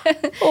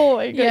 Oh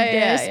my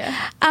goodness.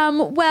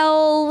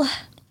 Well,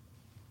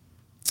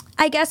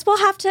 I guess we'll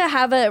have to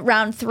have a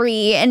round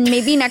 3, and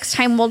maybe next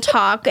time we'll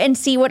talk and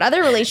see what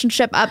other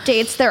relationship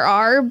updates there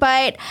are.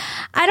 But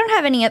I don't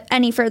have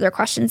any further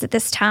questions at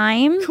this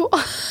time. Cool.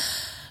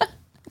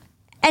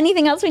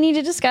 Anything else we need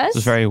to discuss?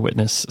 It's very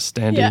witness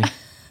standy. Yeah.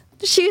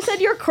 She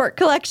said your court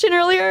collection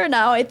earlier.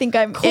 Now I think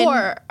I'm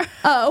Court.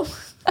 Oh.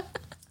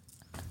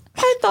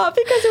 I thought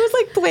because it was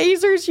like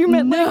blazers, you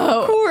meant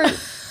like court.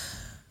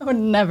 I would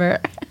never.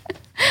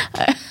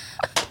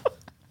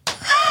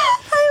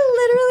 I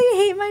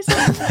literally hate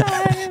myself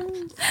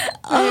sometimes.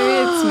 Maybe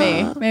it's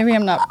me. Maybe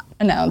I'm not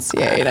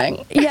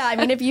enunciating. Yeah, I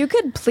mean, if you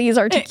could please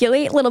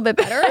articulate a little bit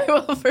better. I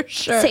will for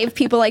sure. Save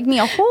people like me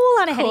a whole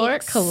lot of Court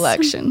headaches.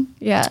 collection.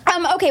 Yeah.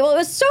 Okay, well, it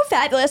was so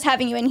fabulous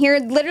having you in here.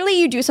 Literally,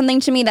 you do something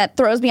to me that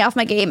throws me off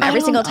my game every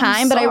single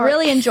time, but I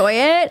really enjoy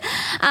it.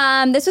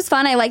 This was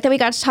fun. I like that we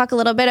got to talk a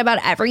little bit about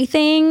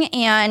everything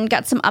and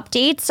got some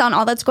updates on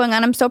all that's going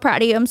on. I'm so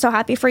proud of you. I'm so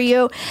happy for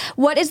you.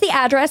 What is the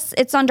address?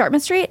 It's on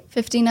Dartmouth Street?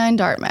 59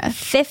 Dartmouth.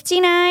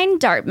 59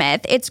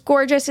 Dartmouth. It's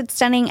gorgeous. It's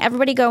stunning.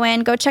 Everybody go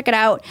in. Go check it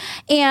out.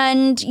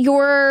 And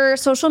your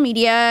social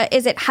media,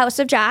 is it House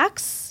of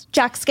Jax?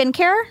 Jax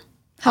Skincare?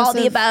 All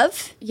the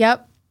above?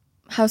 Yep.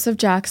 House of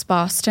Jax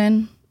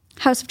Boston.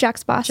 House of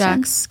Jax Boston.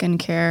 Jax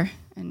Skincare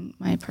and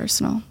my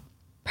personal.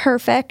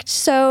 Perfect.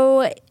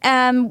 So,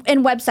 and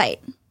website?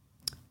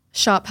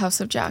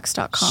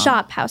 Shophouseofjax.com.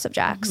 Shop House of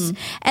Jax.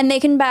 Mm-hmm. And they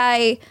can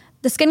buy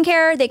the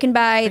skincare, they can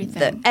buy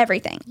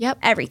everything. Yep.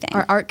 Everything.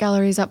 Our art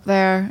gallery's up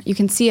there. You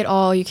can see it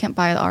all. You can't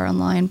buy art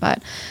online,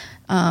 but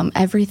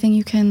everything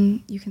you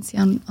can see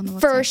on the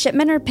website. For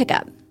shipment or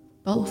pickup?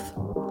 Both.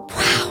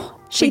 Wow.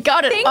 She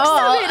got it all.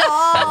 Of it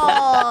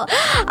all.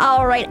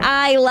 All right.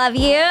 I love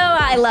you.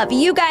 I love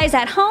you guys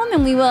at home,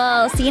 and we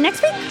will see you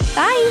next week.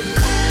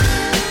 Bye.